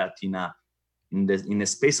aware that in a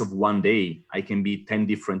space of one day, I can be 10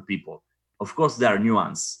 different people. Of course, there are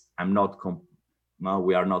nuances.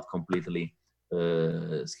 We are not completely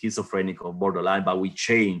schizophrenic or borderline, but we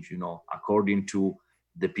change, according to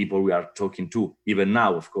the people we are talking to. Even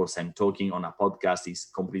now, of course, I'm talking on a podcast is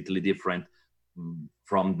completely different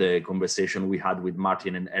from the conversation we had with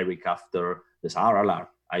Martin and Eric after the Sahara LARP.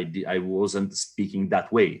 I wasn't speaking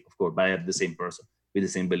that way, of course, but I have the same person with the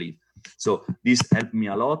same belief. So this helped me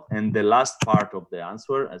a lot. And the last part of the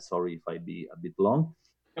answer, sorry if I be a bit long,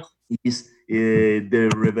 is the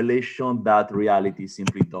revelation that reality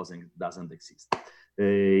simply doesn't exist.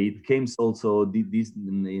 It came also, this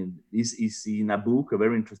is in a book, a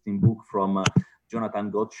very interesting book from Jonathan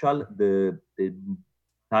Gottschall. The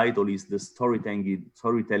title is The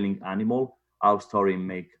Storytelling Animal, How Story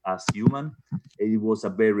Make Us Human. It was a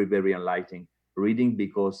very, very enlightening reading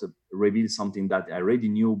because it revealed something that I already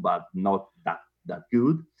knew, but not that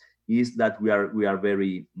good, is that we are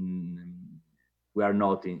very, we are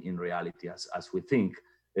not in reality as we think.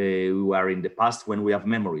 We are in the past when we have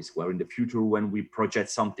memories. We are in the future when we project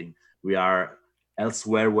something. We are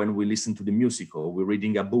elsewhere when we listen to the music, or we're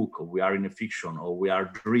reading a book, or we are in a fiction, or we are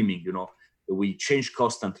dreaming. We change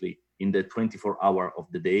constantly in the 24 hours of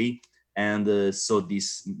the day. And so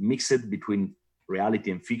this mixed between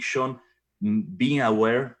reality and fiction, being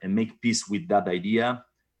aware and make peace with that idea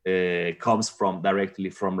comes directly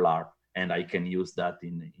from LARP. And I can use that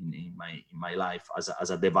in my life as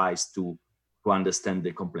a device to understand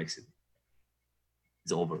the complexity.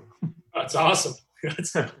 It's over. That's awesome.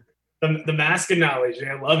 That's the mask of knowledge.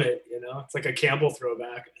 I love it. It's like a Campbell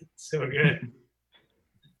throwback. It's so good.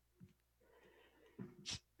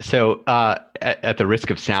 So at the risk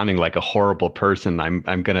of sounding like a horrible person, I'm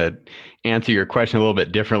going to answer your question a little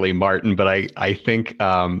bit differently, Martin, but I think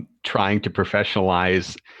trying to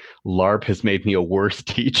professionalize LARP has made me a worse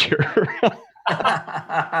teacher.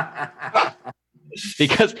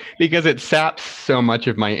 because it saps so much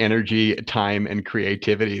of my energy, time, and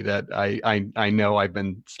creativity that I know I've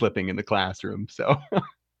been slipping in the classroom. So,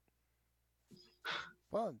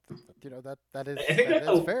 well, that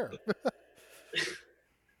is fair.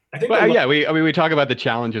 I think we talk about the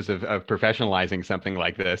challenges of professionalizing something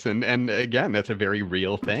like this, and again, that's a very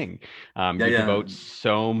real thing. You devote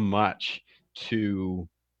so much to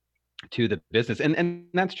the business, and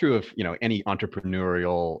that's true of any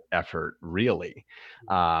entrepreneurial effort, really,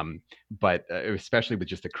 but especially with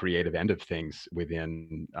just the creative end of things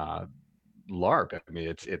within LARP. I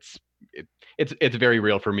mean, it's very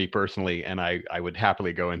real for me personally, and I would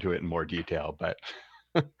happily go into it in more detail, but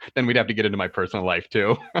then we'd have to get into my personal life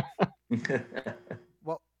too.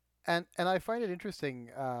 Well, and I find it interesting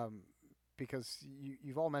because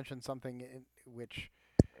you've all mentioned something which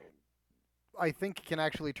I think can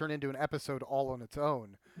actually turn into an episode all on its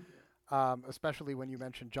own, especially when you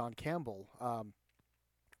mentioned John Campbell.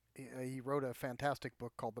 He wrote a fantastic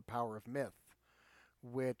book called The Power of Myth,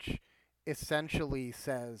 which essentially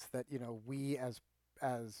says that we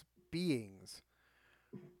as beings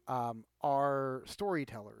are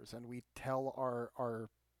storytellers, and we tell our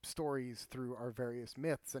stories through our various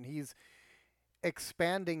myths, and he's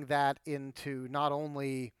expanding that into not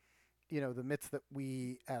only the myths that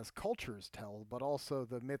we as cultures tell, but also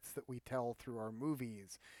the myths that we tell through our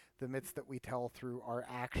movies, the myths that we tell through our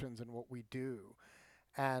actions and what we do.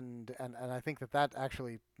 And I think that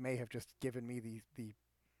actually may have just given me the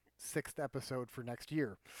 6th episode for next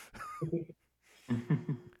year.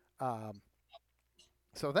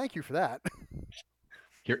 So thank you for that.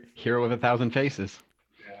 Hero with 1,000 faces.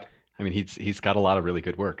 Yeah. I mean, he's got a lot of really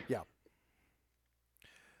good work. Yeah.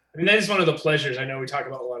 I mean, that is one of the pleasures. I know we talk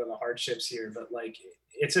about a lot of the hardships here, but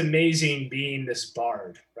it's amazing being this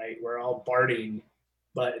bard, right? We're all barding,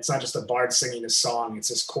 but it's not just a bard singing a song. It's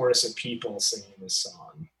this chorus of people singing this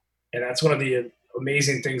song. And that's one of the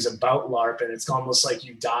amazing things about LARP. And it's almost like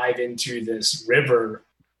you dive into this river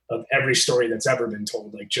of every story that's ever been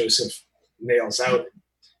told, like Joseph nails out in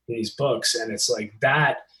these books. And it's like,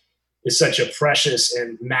 that is such a precious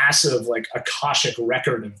and massive, Akashic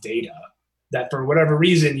record of data that for whatever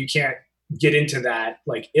reason, you can't get into that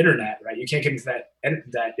internet, right? You can't get into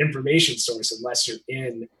that information source unless you're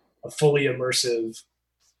in a fully immersive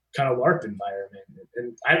kind of LARP environment.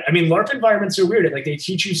 And I mean, LARP environments are weird. They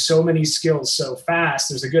teach you so many skills so fast.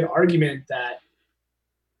 There's a good argument that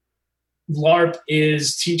LARP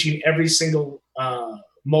is teaching every single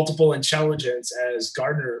multiple intelligence as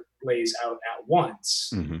Gardner lays out at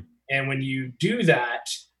once. Mm-hmm. And when you do that,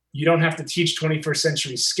 you don't have to teach 21st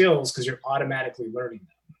century skills because you're automatically learning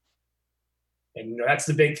them. And that's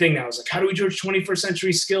the big thing now. Is like, how do we teach 21st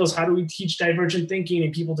century skills? How do we teach divergent thinking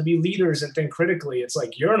and people to be leaders and think critically? It's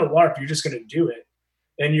like, you're in a LARP, you're just going to do it.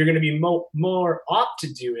 And you're going to be more apt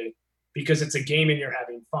to do it because it's a game and you're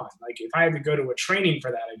having fun. Like if I had to go to a training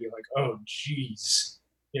for that, I'd be like, oh, geez,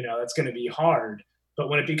 that's going to be hard. But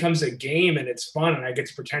when it becomes a game and it's fun and I get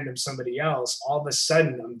to pretend I'm somebody else, all of a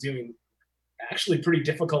sudden I'm doing actually pretty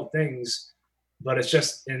difficult things, but it's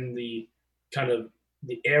just in the kind of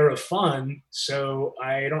the air of fun. So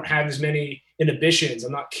I don't have as many inhibitions.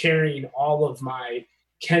 I'm not carrying all of my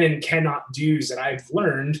can and cannot do's that I've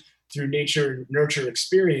learned through nature nurture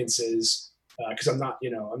experiences, because I'm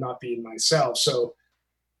not being myself. So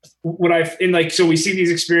so we see these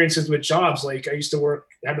experiences with jobs. Like I used to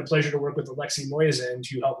had the pleasure to work with Alexei Moyazin,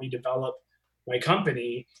 who helped me develop my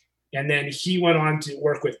company. And then he went on to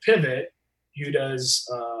work with Pivot, who does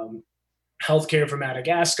healthcare for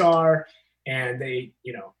Madagascar, and they,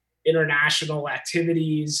 international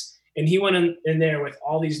activities. And he went in there with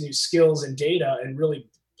all these new skills and data and really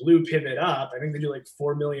blew Pivot up. I think they do like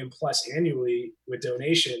 4 million plus annually with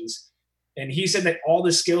donations. And he said that all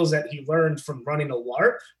the skills that he learned from running a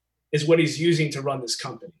LARP is what he's using to run this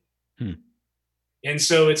company. And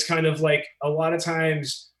so it's kind of like a lot of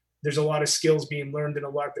times there's a lot of skills being learned in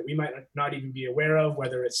a LARP that we might not even be aware of,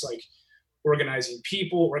 whether it's like organizing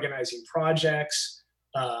people, organizing projects,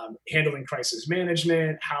 handling crisis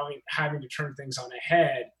management, having to turn things on a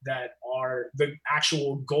head that are the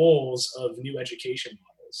actual goals of new education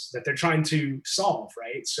models that they're trying to solve,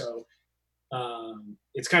 right? So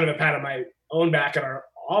it's kind of a pat on my own back and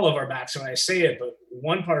all of our backs when I say it, but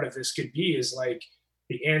one part of this could be is like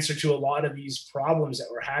the answer to a lot of these problems that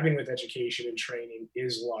we're having with education and training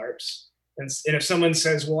is LARPs. And if someone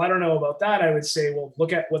says, well, I don't know about that, I would say, well,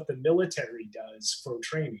 look at what the military does for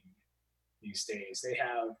training these days. They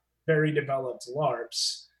have very developed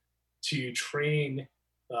LARPs to train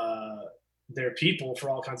their people for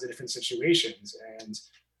all kinds of different situations. And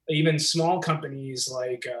even small companies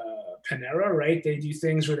like Panera, right? They do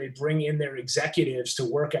things where they bring in their executives to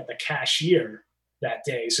work at the cashier that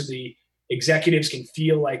day. So the executives can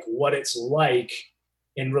feel like what it's like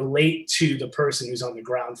and relate to the person who's on the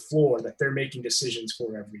ground floor that they're making decisions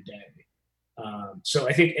for every day. So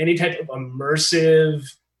I think any type of immersive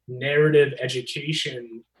narrative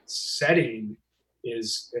education setting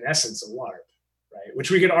is in essence a LARP, right?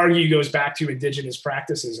 Which we could argue goes back to indigenous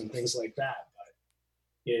practices and things like that.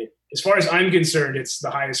 But as far as I'm concerned, it's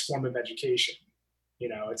the highest form of education.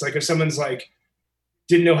 It's like if someone's like,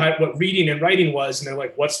 didn't know what reading and writing was, and they're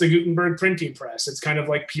like, what's the Gutenberg printing press? It's kind of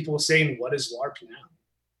like people saying, what is LARP now?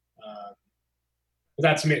 But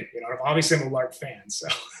that's me. Obviously I'm a LARP fan, so.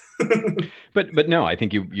 But no, I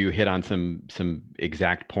think you hit on some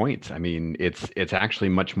exact points. I mean, it's actually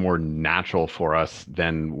much more natural for us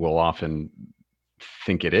than we'll often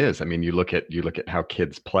think it is. I mean, you look at how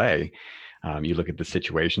kids play. You look at the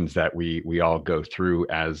situations that we all go through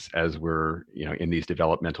as we're in these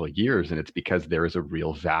developmental years, and it's because there is a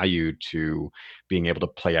real value to being able to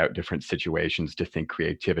play out different situations, to think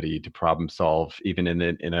creativity, to problem solve, even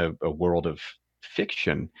in a world of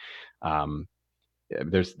fiction.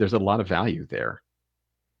 There's a lot of value there.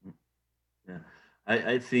 Yeah,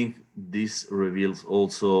 I think this reveals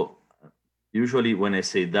also. Usually when I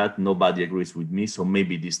say that, nobody agrees with me. So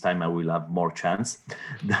maybe this time I will have more chance.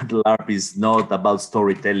 That LARP is not about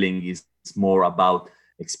storytelling, it's more about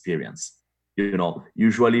experience.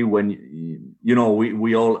 Usually when,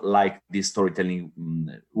 we all like this storytelling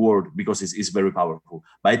word because it's very powerful.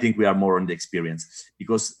 But I think we are more on the experience.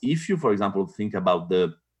 Because if you, for example, think about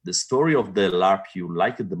the story of the LARP you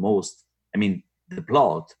like it the most, I mean, the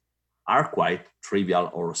plot are quite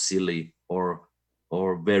trivial or silly or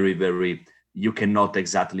very, very, you cannot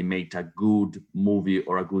exactly make a good movie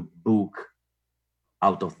or a good book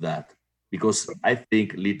out of that. Because I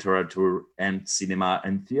think literature and cinema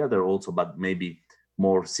and theater also, but maybe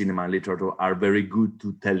more cinema and literature, are very good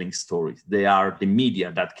to telling stories. They are the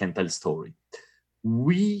media that can tell story.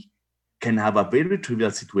 We can have a very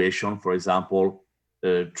trivial situation. For example,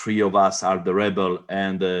 3 of us are the rebel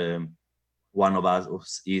and one of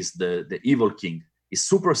us is the evil king. It's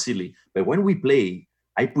super silly, but when we play,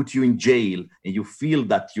 I put you in jail and you feel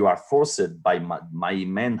that you are forced by my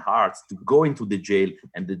man hearts to go into the jail,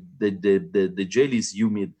 and the jail is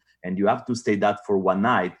humid and you have to stay that for one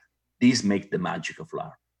night. This makes the magic of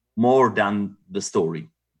LARP more than the story.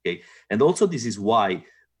 Okay. And also this is why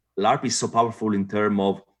LARP is so powerful in terms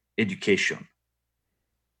of education,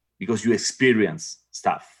 because you experience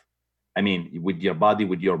stuff. I mean, with your body,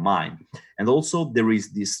 with your mind. And also there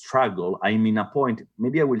is this struggle. I'm in a point,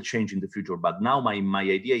 maybe I will change in the future, but now my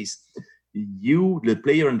idea is you, the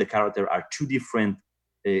player and the character, are two different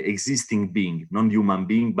existing being, non-human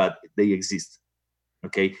being, but they exist.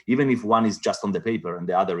 Okay, even if one is just on the paper and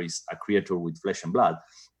the other is a creature with flesh and blood,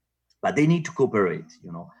 but they need to cooperate.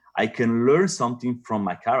 You know, I can learn something from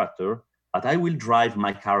my character, but I will drive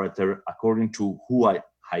my character according to who I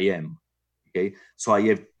am. Okay, so I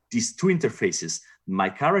have these two interfaces. My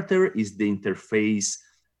character is the interface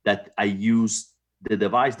that I use, the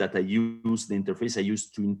device that I use, the interface I use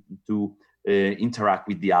to interact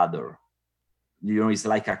with the other. You know, it's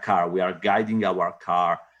like a car. We are guiding our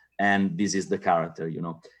car, and this is the character, you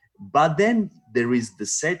know. But then there is the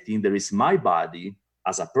setting, there is my body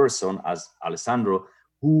as a person, as Alessandro,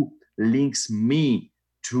 who links me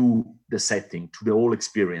to the setting, to the whole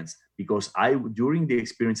experience. Because during the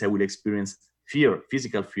experience, I will experience fear,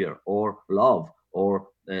 physical fear, or love, or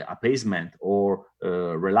appeasement, or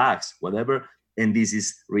relax, whatever. And this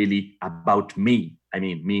is really about me. I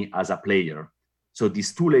mean, me as a player. So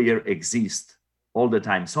these two layers exist all the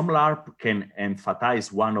time. Some LARP can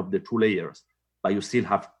emphasize one of the two layers, but you still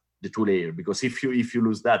have the two layers, because if you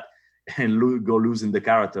lose that and go losing the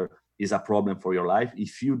character is a problem for your life.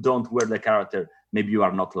 If you don't wear the character, maybe you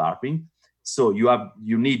are not LARPing. So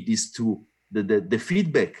you need these two, the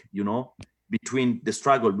feedback, you know, between the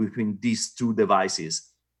struggle between these two devices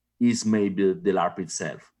is maybe the LARP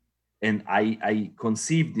itself. And I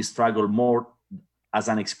conceive the struggle more as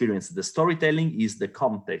an experience. The storytelling is the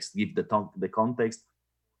context, give the context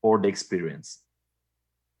for the experience.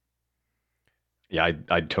 Yeah,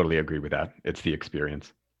 I totally agree with that. It's the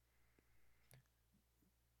experience.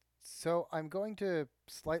 So I'm going to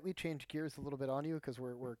slightly change gears a little bit on you because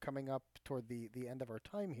we're coming up toward the end of our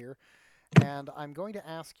time here. And I'm going to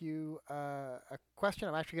ask you a question.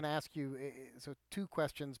 I'm actually going to ask you, so two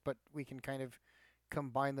questions, but we can kind of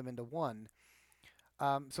combine them into one.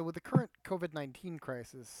 So with the current COVID-19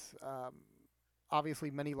 crisis, obviously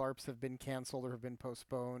many LARPs have been canceled or have been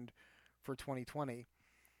postponed for 2020.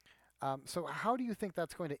 So how do you think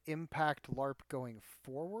that's going to impact LARP going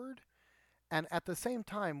forward? And at the same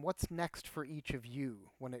time, what's next for each of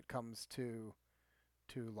you when it comes to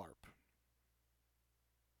LARP?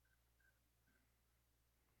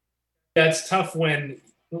 Yeah, it's tough when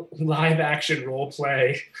live action role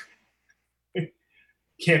play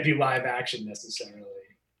can't be live action necessarily.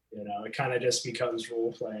 You know, it kind of just becomes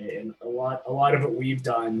role play, and a lot of what we've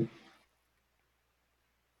done.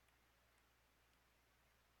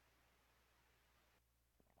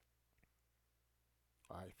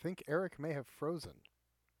 I think Eric may have frozen.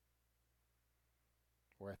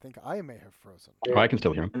 Or I think I may have frozen. Oh, I can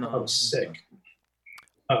still hear him. I'm sick.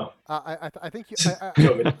 Oh. I think you.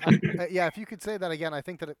 Yeah, if you could say that again, I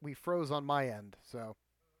think that we froze on my end. So.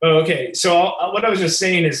 Oh, okay. So what I was just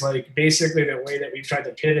saying is, like, basically the way that we've tried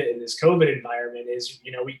to pivot in this COVID environment is,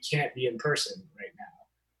 you know, we can't be in person right now.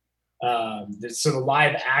 So the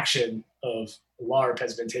live action of LARP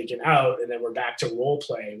has been taken out, and then we're back to role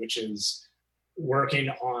play, which is working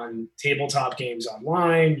on tabletop games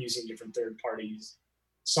online, using different third parties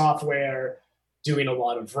software, doing a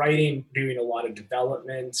lot of writing, doing a lot of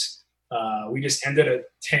development. We just ended a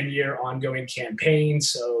 10-year ongoing campaign.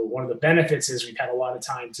 So one of the benefits is we've had a lot of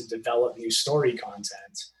time to develop new story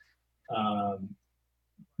content.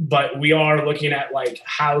 But we are looking at, like,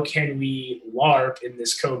 how can we LARP in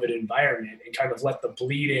this COVID environment and kind of let the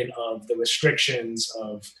bleed in of the restrictions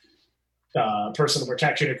of personal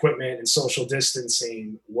protection equipment and social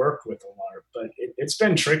distancing work with the LARP. But it's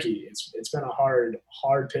been tricky. It's been a hard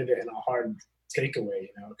pivot and a hard takeaway,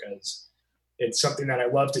 you know, because it's something that I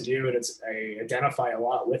love to do, and I identify a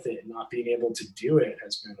lot with it, and not being able to do it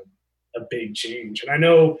has been a big change. And I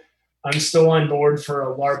know I'm still on board for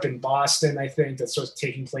a LARP in Boston, I think, that's sort of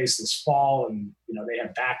taking place this fall, and, you know, they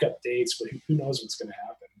have backup dates, but who knows what's going to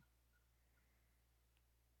happen.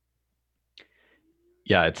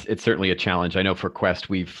 Yeah, it's certainly a challenge. I know for Quest,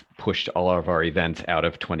 we've pushed all of our events out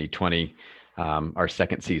of 2020. Our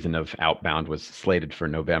second season of Outbound was slated for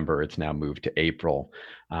November. It's now moved to April.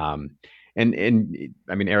 And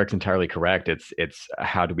I mean, Eric's entirely correct. It's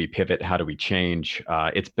how do we pivot? How do we change?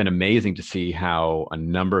 It's been amazing to see how a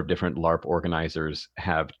number of different LARP organizers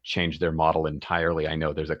have changed their model entirely. I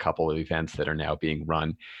know there's a couple of events that are now being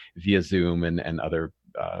run via Zoom and other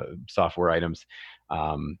software items.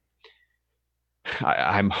 I'm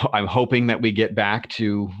hoping that we get back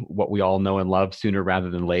to what we all know and love sooner rather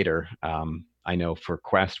than later. I know for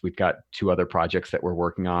Quest, we've got 2 other projects that we're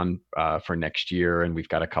working on for next year, and we've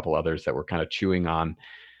got a couple others that we're kind of chewing on.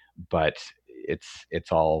 But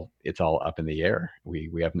it's all up in the air.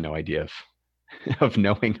 We have no idea of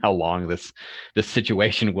knowing how long this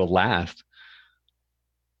situation will last.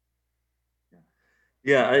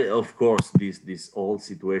 Yeah, of course, this whole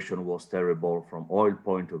situation was terrible from oil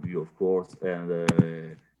point of view, of course,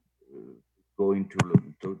 and going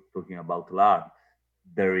to talking about LARP,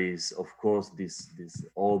 there is, of course, this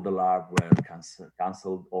all the LARP were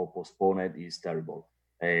cancelled or postponed is terrible.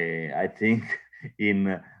 I think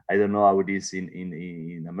I don't know how it is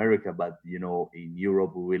in America, but in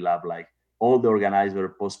Europe we will have like all the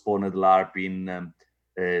organizers postponed LARP in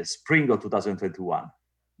spring of 2021.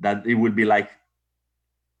 That it will be like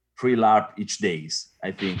 3 LARP each days.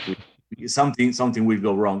 I think something will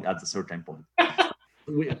go wrong at a certain point.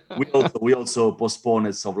 we also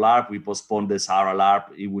postponed some LARP. We postponed the Sahara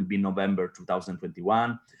LARP. It will be November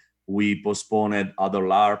 2021. We postponed other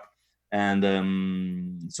LARP, and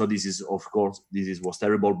so this is, of course, was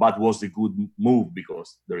terrible, but was a good move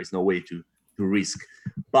because there is no way to risk.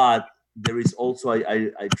 But there is also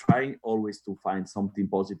I try always to find something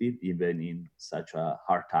positive even in such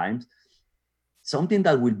hard times. Something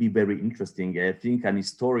that will be very interesting, I think an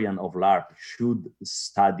historian of LARP should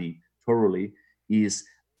study thoroughly, is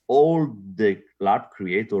all the LARP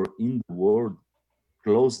creators in the world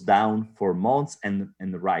closed down for months and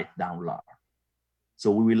write down LARP. So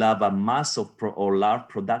we will have a mass of LARP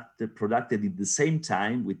produced at the same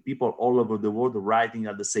time with people all over the world writing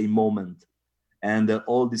at the same moment. And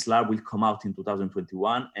all this LARP will come out in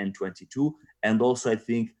 2021 and 22. And also I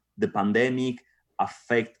think the pandemic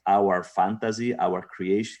affect our fantasy, our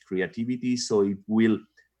creativity. So it will,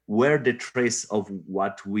 where the trace of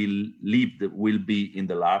what will be in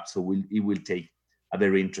the LARP. So it will take a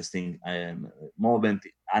very interesting moment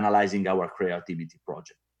analyzing our creativity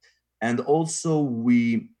project. And also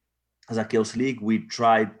we, as a Chaos League, we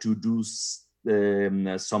tried to do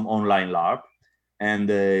some online LARP and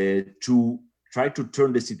to try to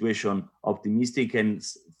turn the situation optimistic and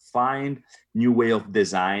find new way of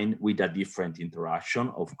design with a different interaction,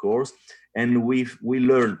 of course. And we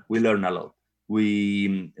learn a lot.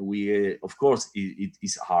 We of course it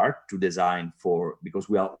is hard to design because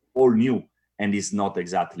we are all new and it's not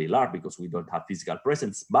exactly LARP because we don't have physical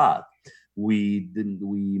presence, but we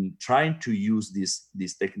trying to use these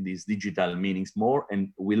digital meanings more,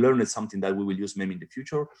 and we learned something that we will use maybe in the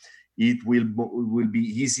future. It will be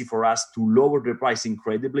easy for us to lower the price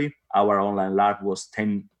incredibly. Our online LARP was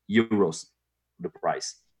 10 euros the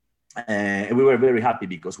price, and we were very happy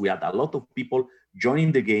because we had a lot of people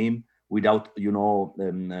joining the game without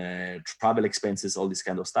travel expenses, all this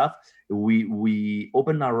kind of stuff. We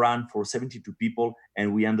opened a run for 72 people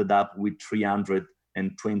and we ended up with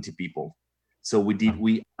 320 people. So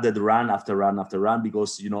we added run after run after run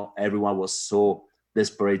because everyone was so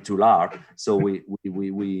desperate to LARP. So we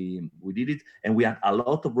did it, and we had a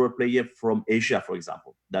lot of role players from Asia, for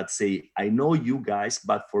example, that say, I know you guys,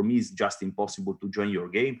 but for me it's just impossible to join your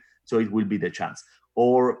game, so it will be the chance.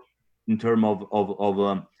 Or in terms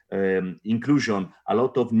of inclusion, a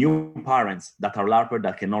lot of new parents that are LARPers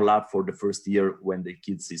that cannot LARP for the first year when the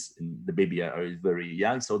baby is very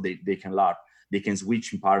young, so they can LARP. They can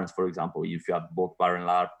switch parents, for example, if you have both parent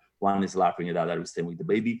LARP, one is LARPing and the other is staying with the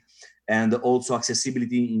baby. And also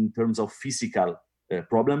accessibility in terms of physical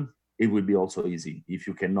problem, it will be also easy. If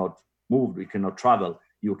you cannot move, you cannot travel,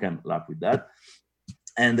 you can LARP with that.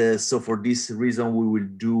 And so for this reason, we will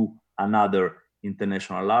do another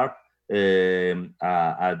international LARP,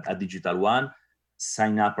 a digital one.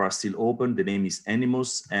 Sign up are still open. The name is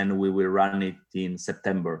Animus, and we will run it in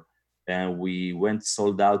September. And we went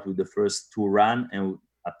sold out with the first 2 run, and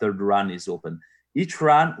a 3rd run is open. Each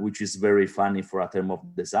run, which is very funny for a term of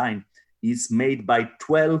design, is made by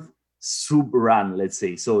 12 sub-run, let's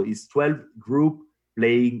say. So it's 12 group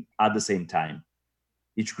playing at the same time.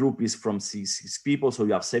 Each group is from 6 people, so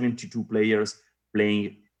you have 72 players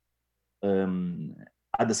playing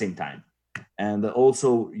at the same time. And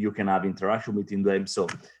also you can have interaction between them. So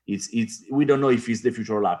it's we don't know if it's the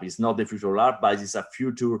future LARP. It's not the future LARP, but it's a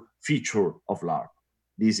future feature of LARP.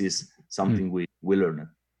 This is something we learned.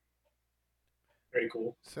 Very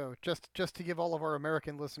cool. So just to give all of our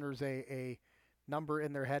American listeners a number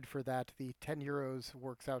in their head for that, the 10 euros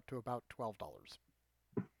works out to about $12.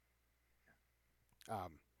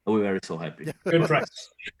 We were so happy. Good price.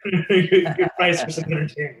 good price for some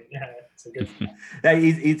entertainment. Yeah, it's a good.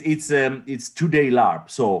 It's 2-day LARP.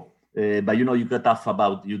 So, but you got off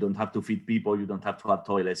about you don't have to feed people, you don't have to have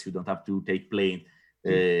toilets, you don't have to take plane.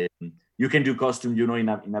 You can do costume, in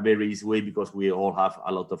a very easy way because we all have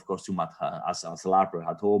a lot of costume as a LARPer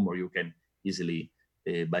at home, or you can easily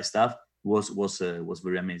buy stuff. Was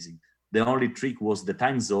very amazing. The only trick was the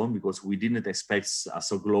time zone, because we didn't expect a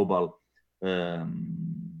so global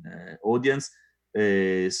audience.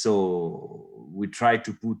 So we tried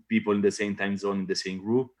to put people in the same time zone in the same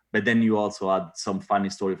group. But then you also had some funny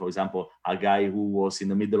story. For example, a guy who was in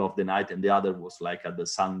the middle of the night and the other was like at the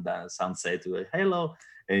sunset, hello,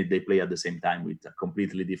 and they play at the same time with a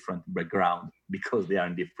completely different background because they are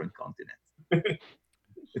in different continents.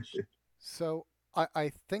 So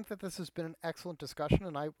I think that this has been an excellent discussion,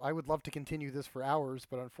 and I would love to continue this for hours,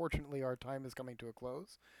 but unfortunately our time is coming to a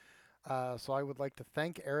close. So I would like to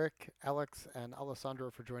thank Eric, Alex, and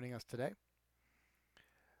Alessandro for joining us today.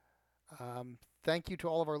 Thank you to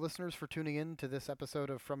all of our listeners for tuning in to this episode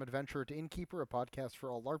of From Adventurer to Innkeeper, a podcast for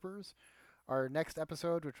all LARPers. Our next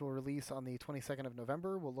episode, which will release on the 22nd of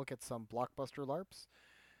November, will look at some blockbuster LARPs.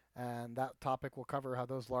 And that topic will cover how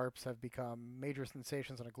those LARPs have become major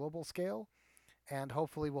sensations on a global scale. And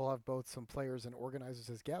hopefully we'll have both some players and organizers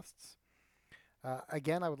as guests.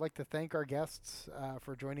 Again, I would like to thank our guests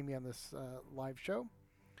for joining me on this live show.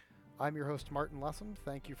 I'm your host, Martin Lessem.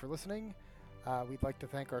 Thank you for listening. We'd like to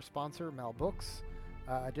thank our sponsor, Mal Books.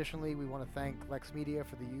 Additionally, we want to thank Lex Media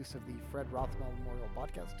for the use of the Fred Rothmel Memorial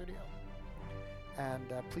Podcast Studio.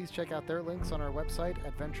 And please check out their links on our website,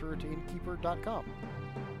 adventurertoinnkeeper.com.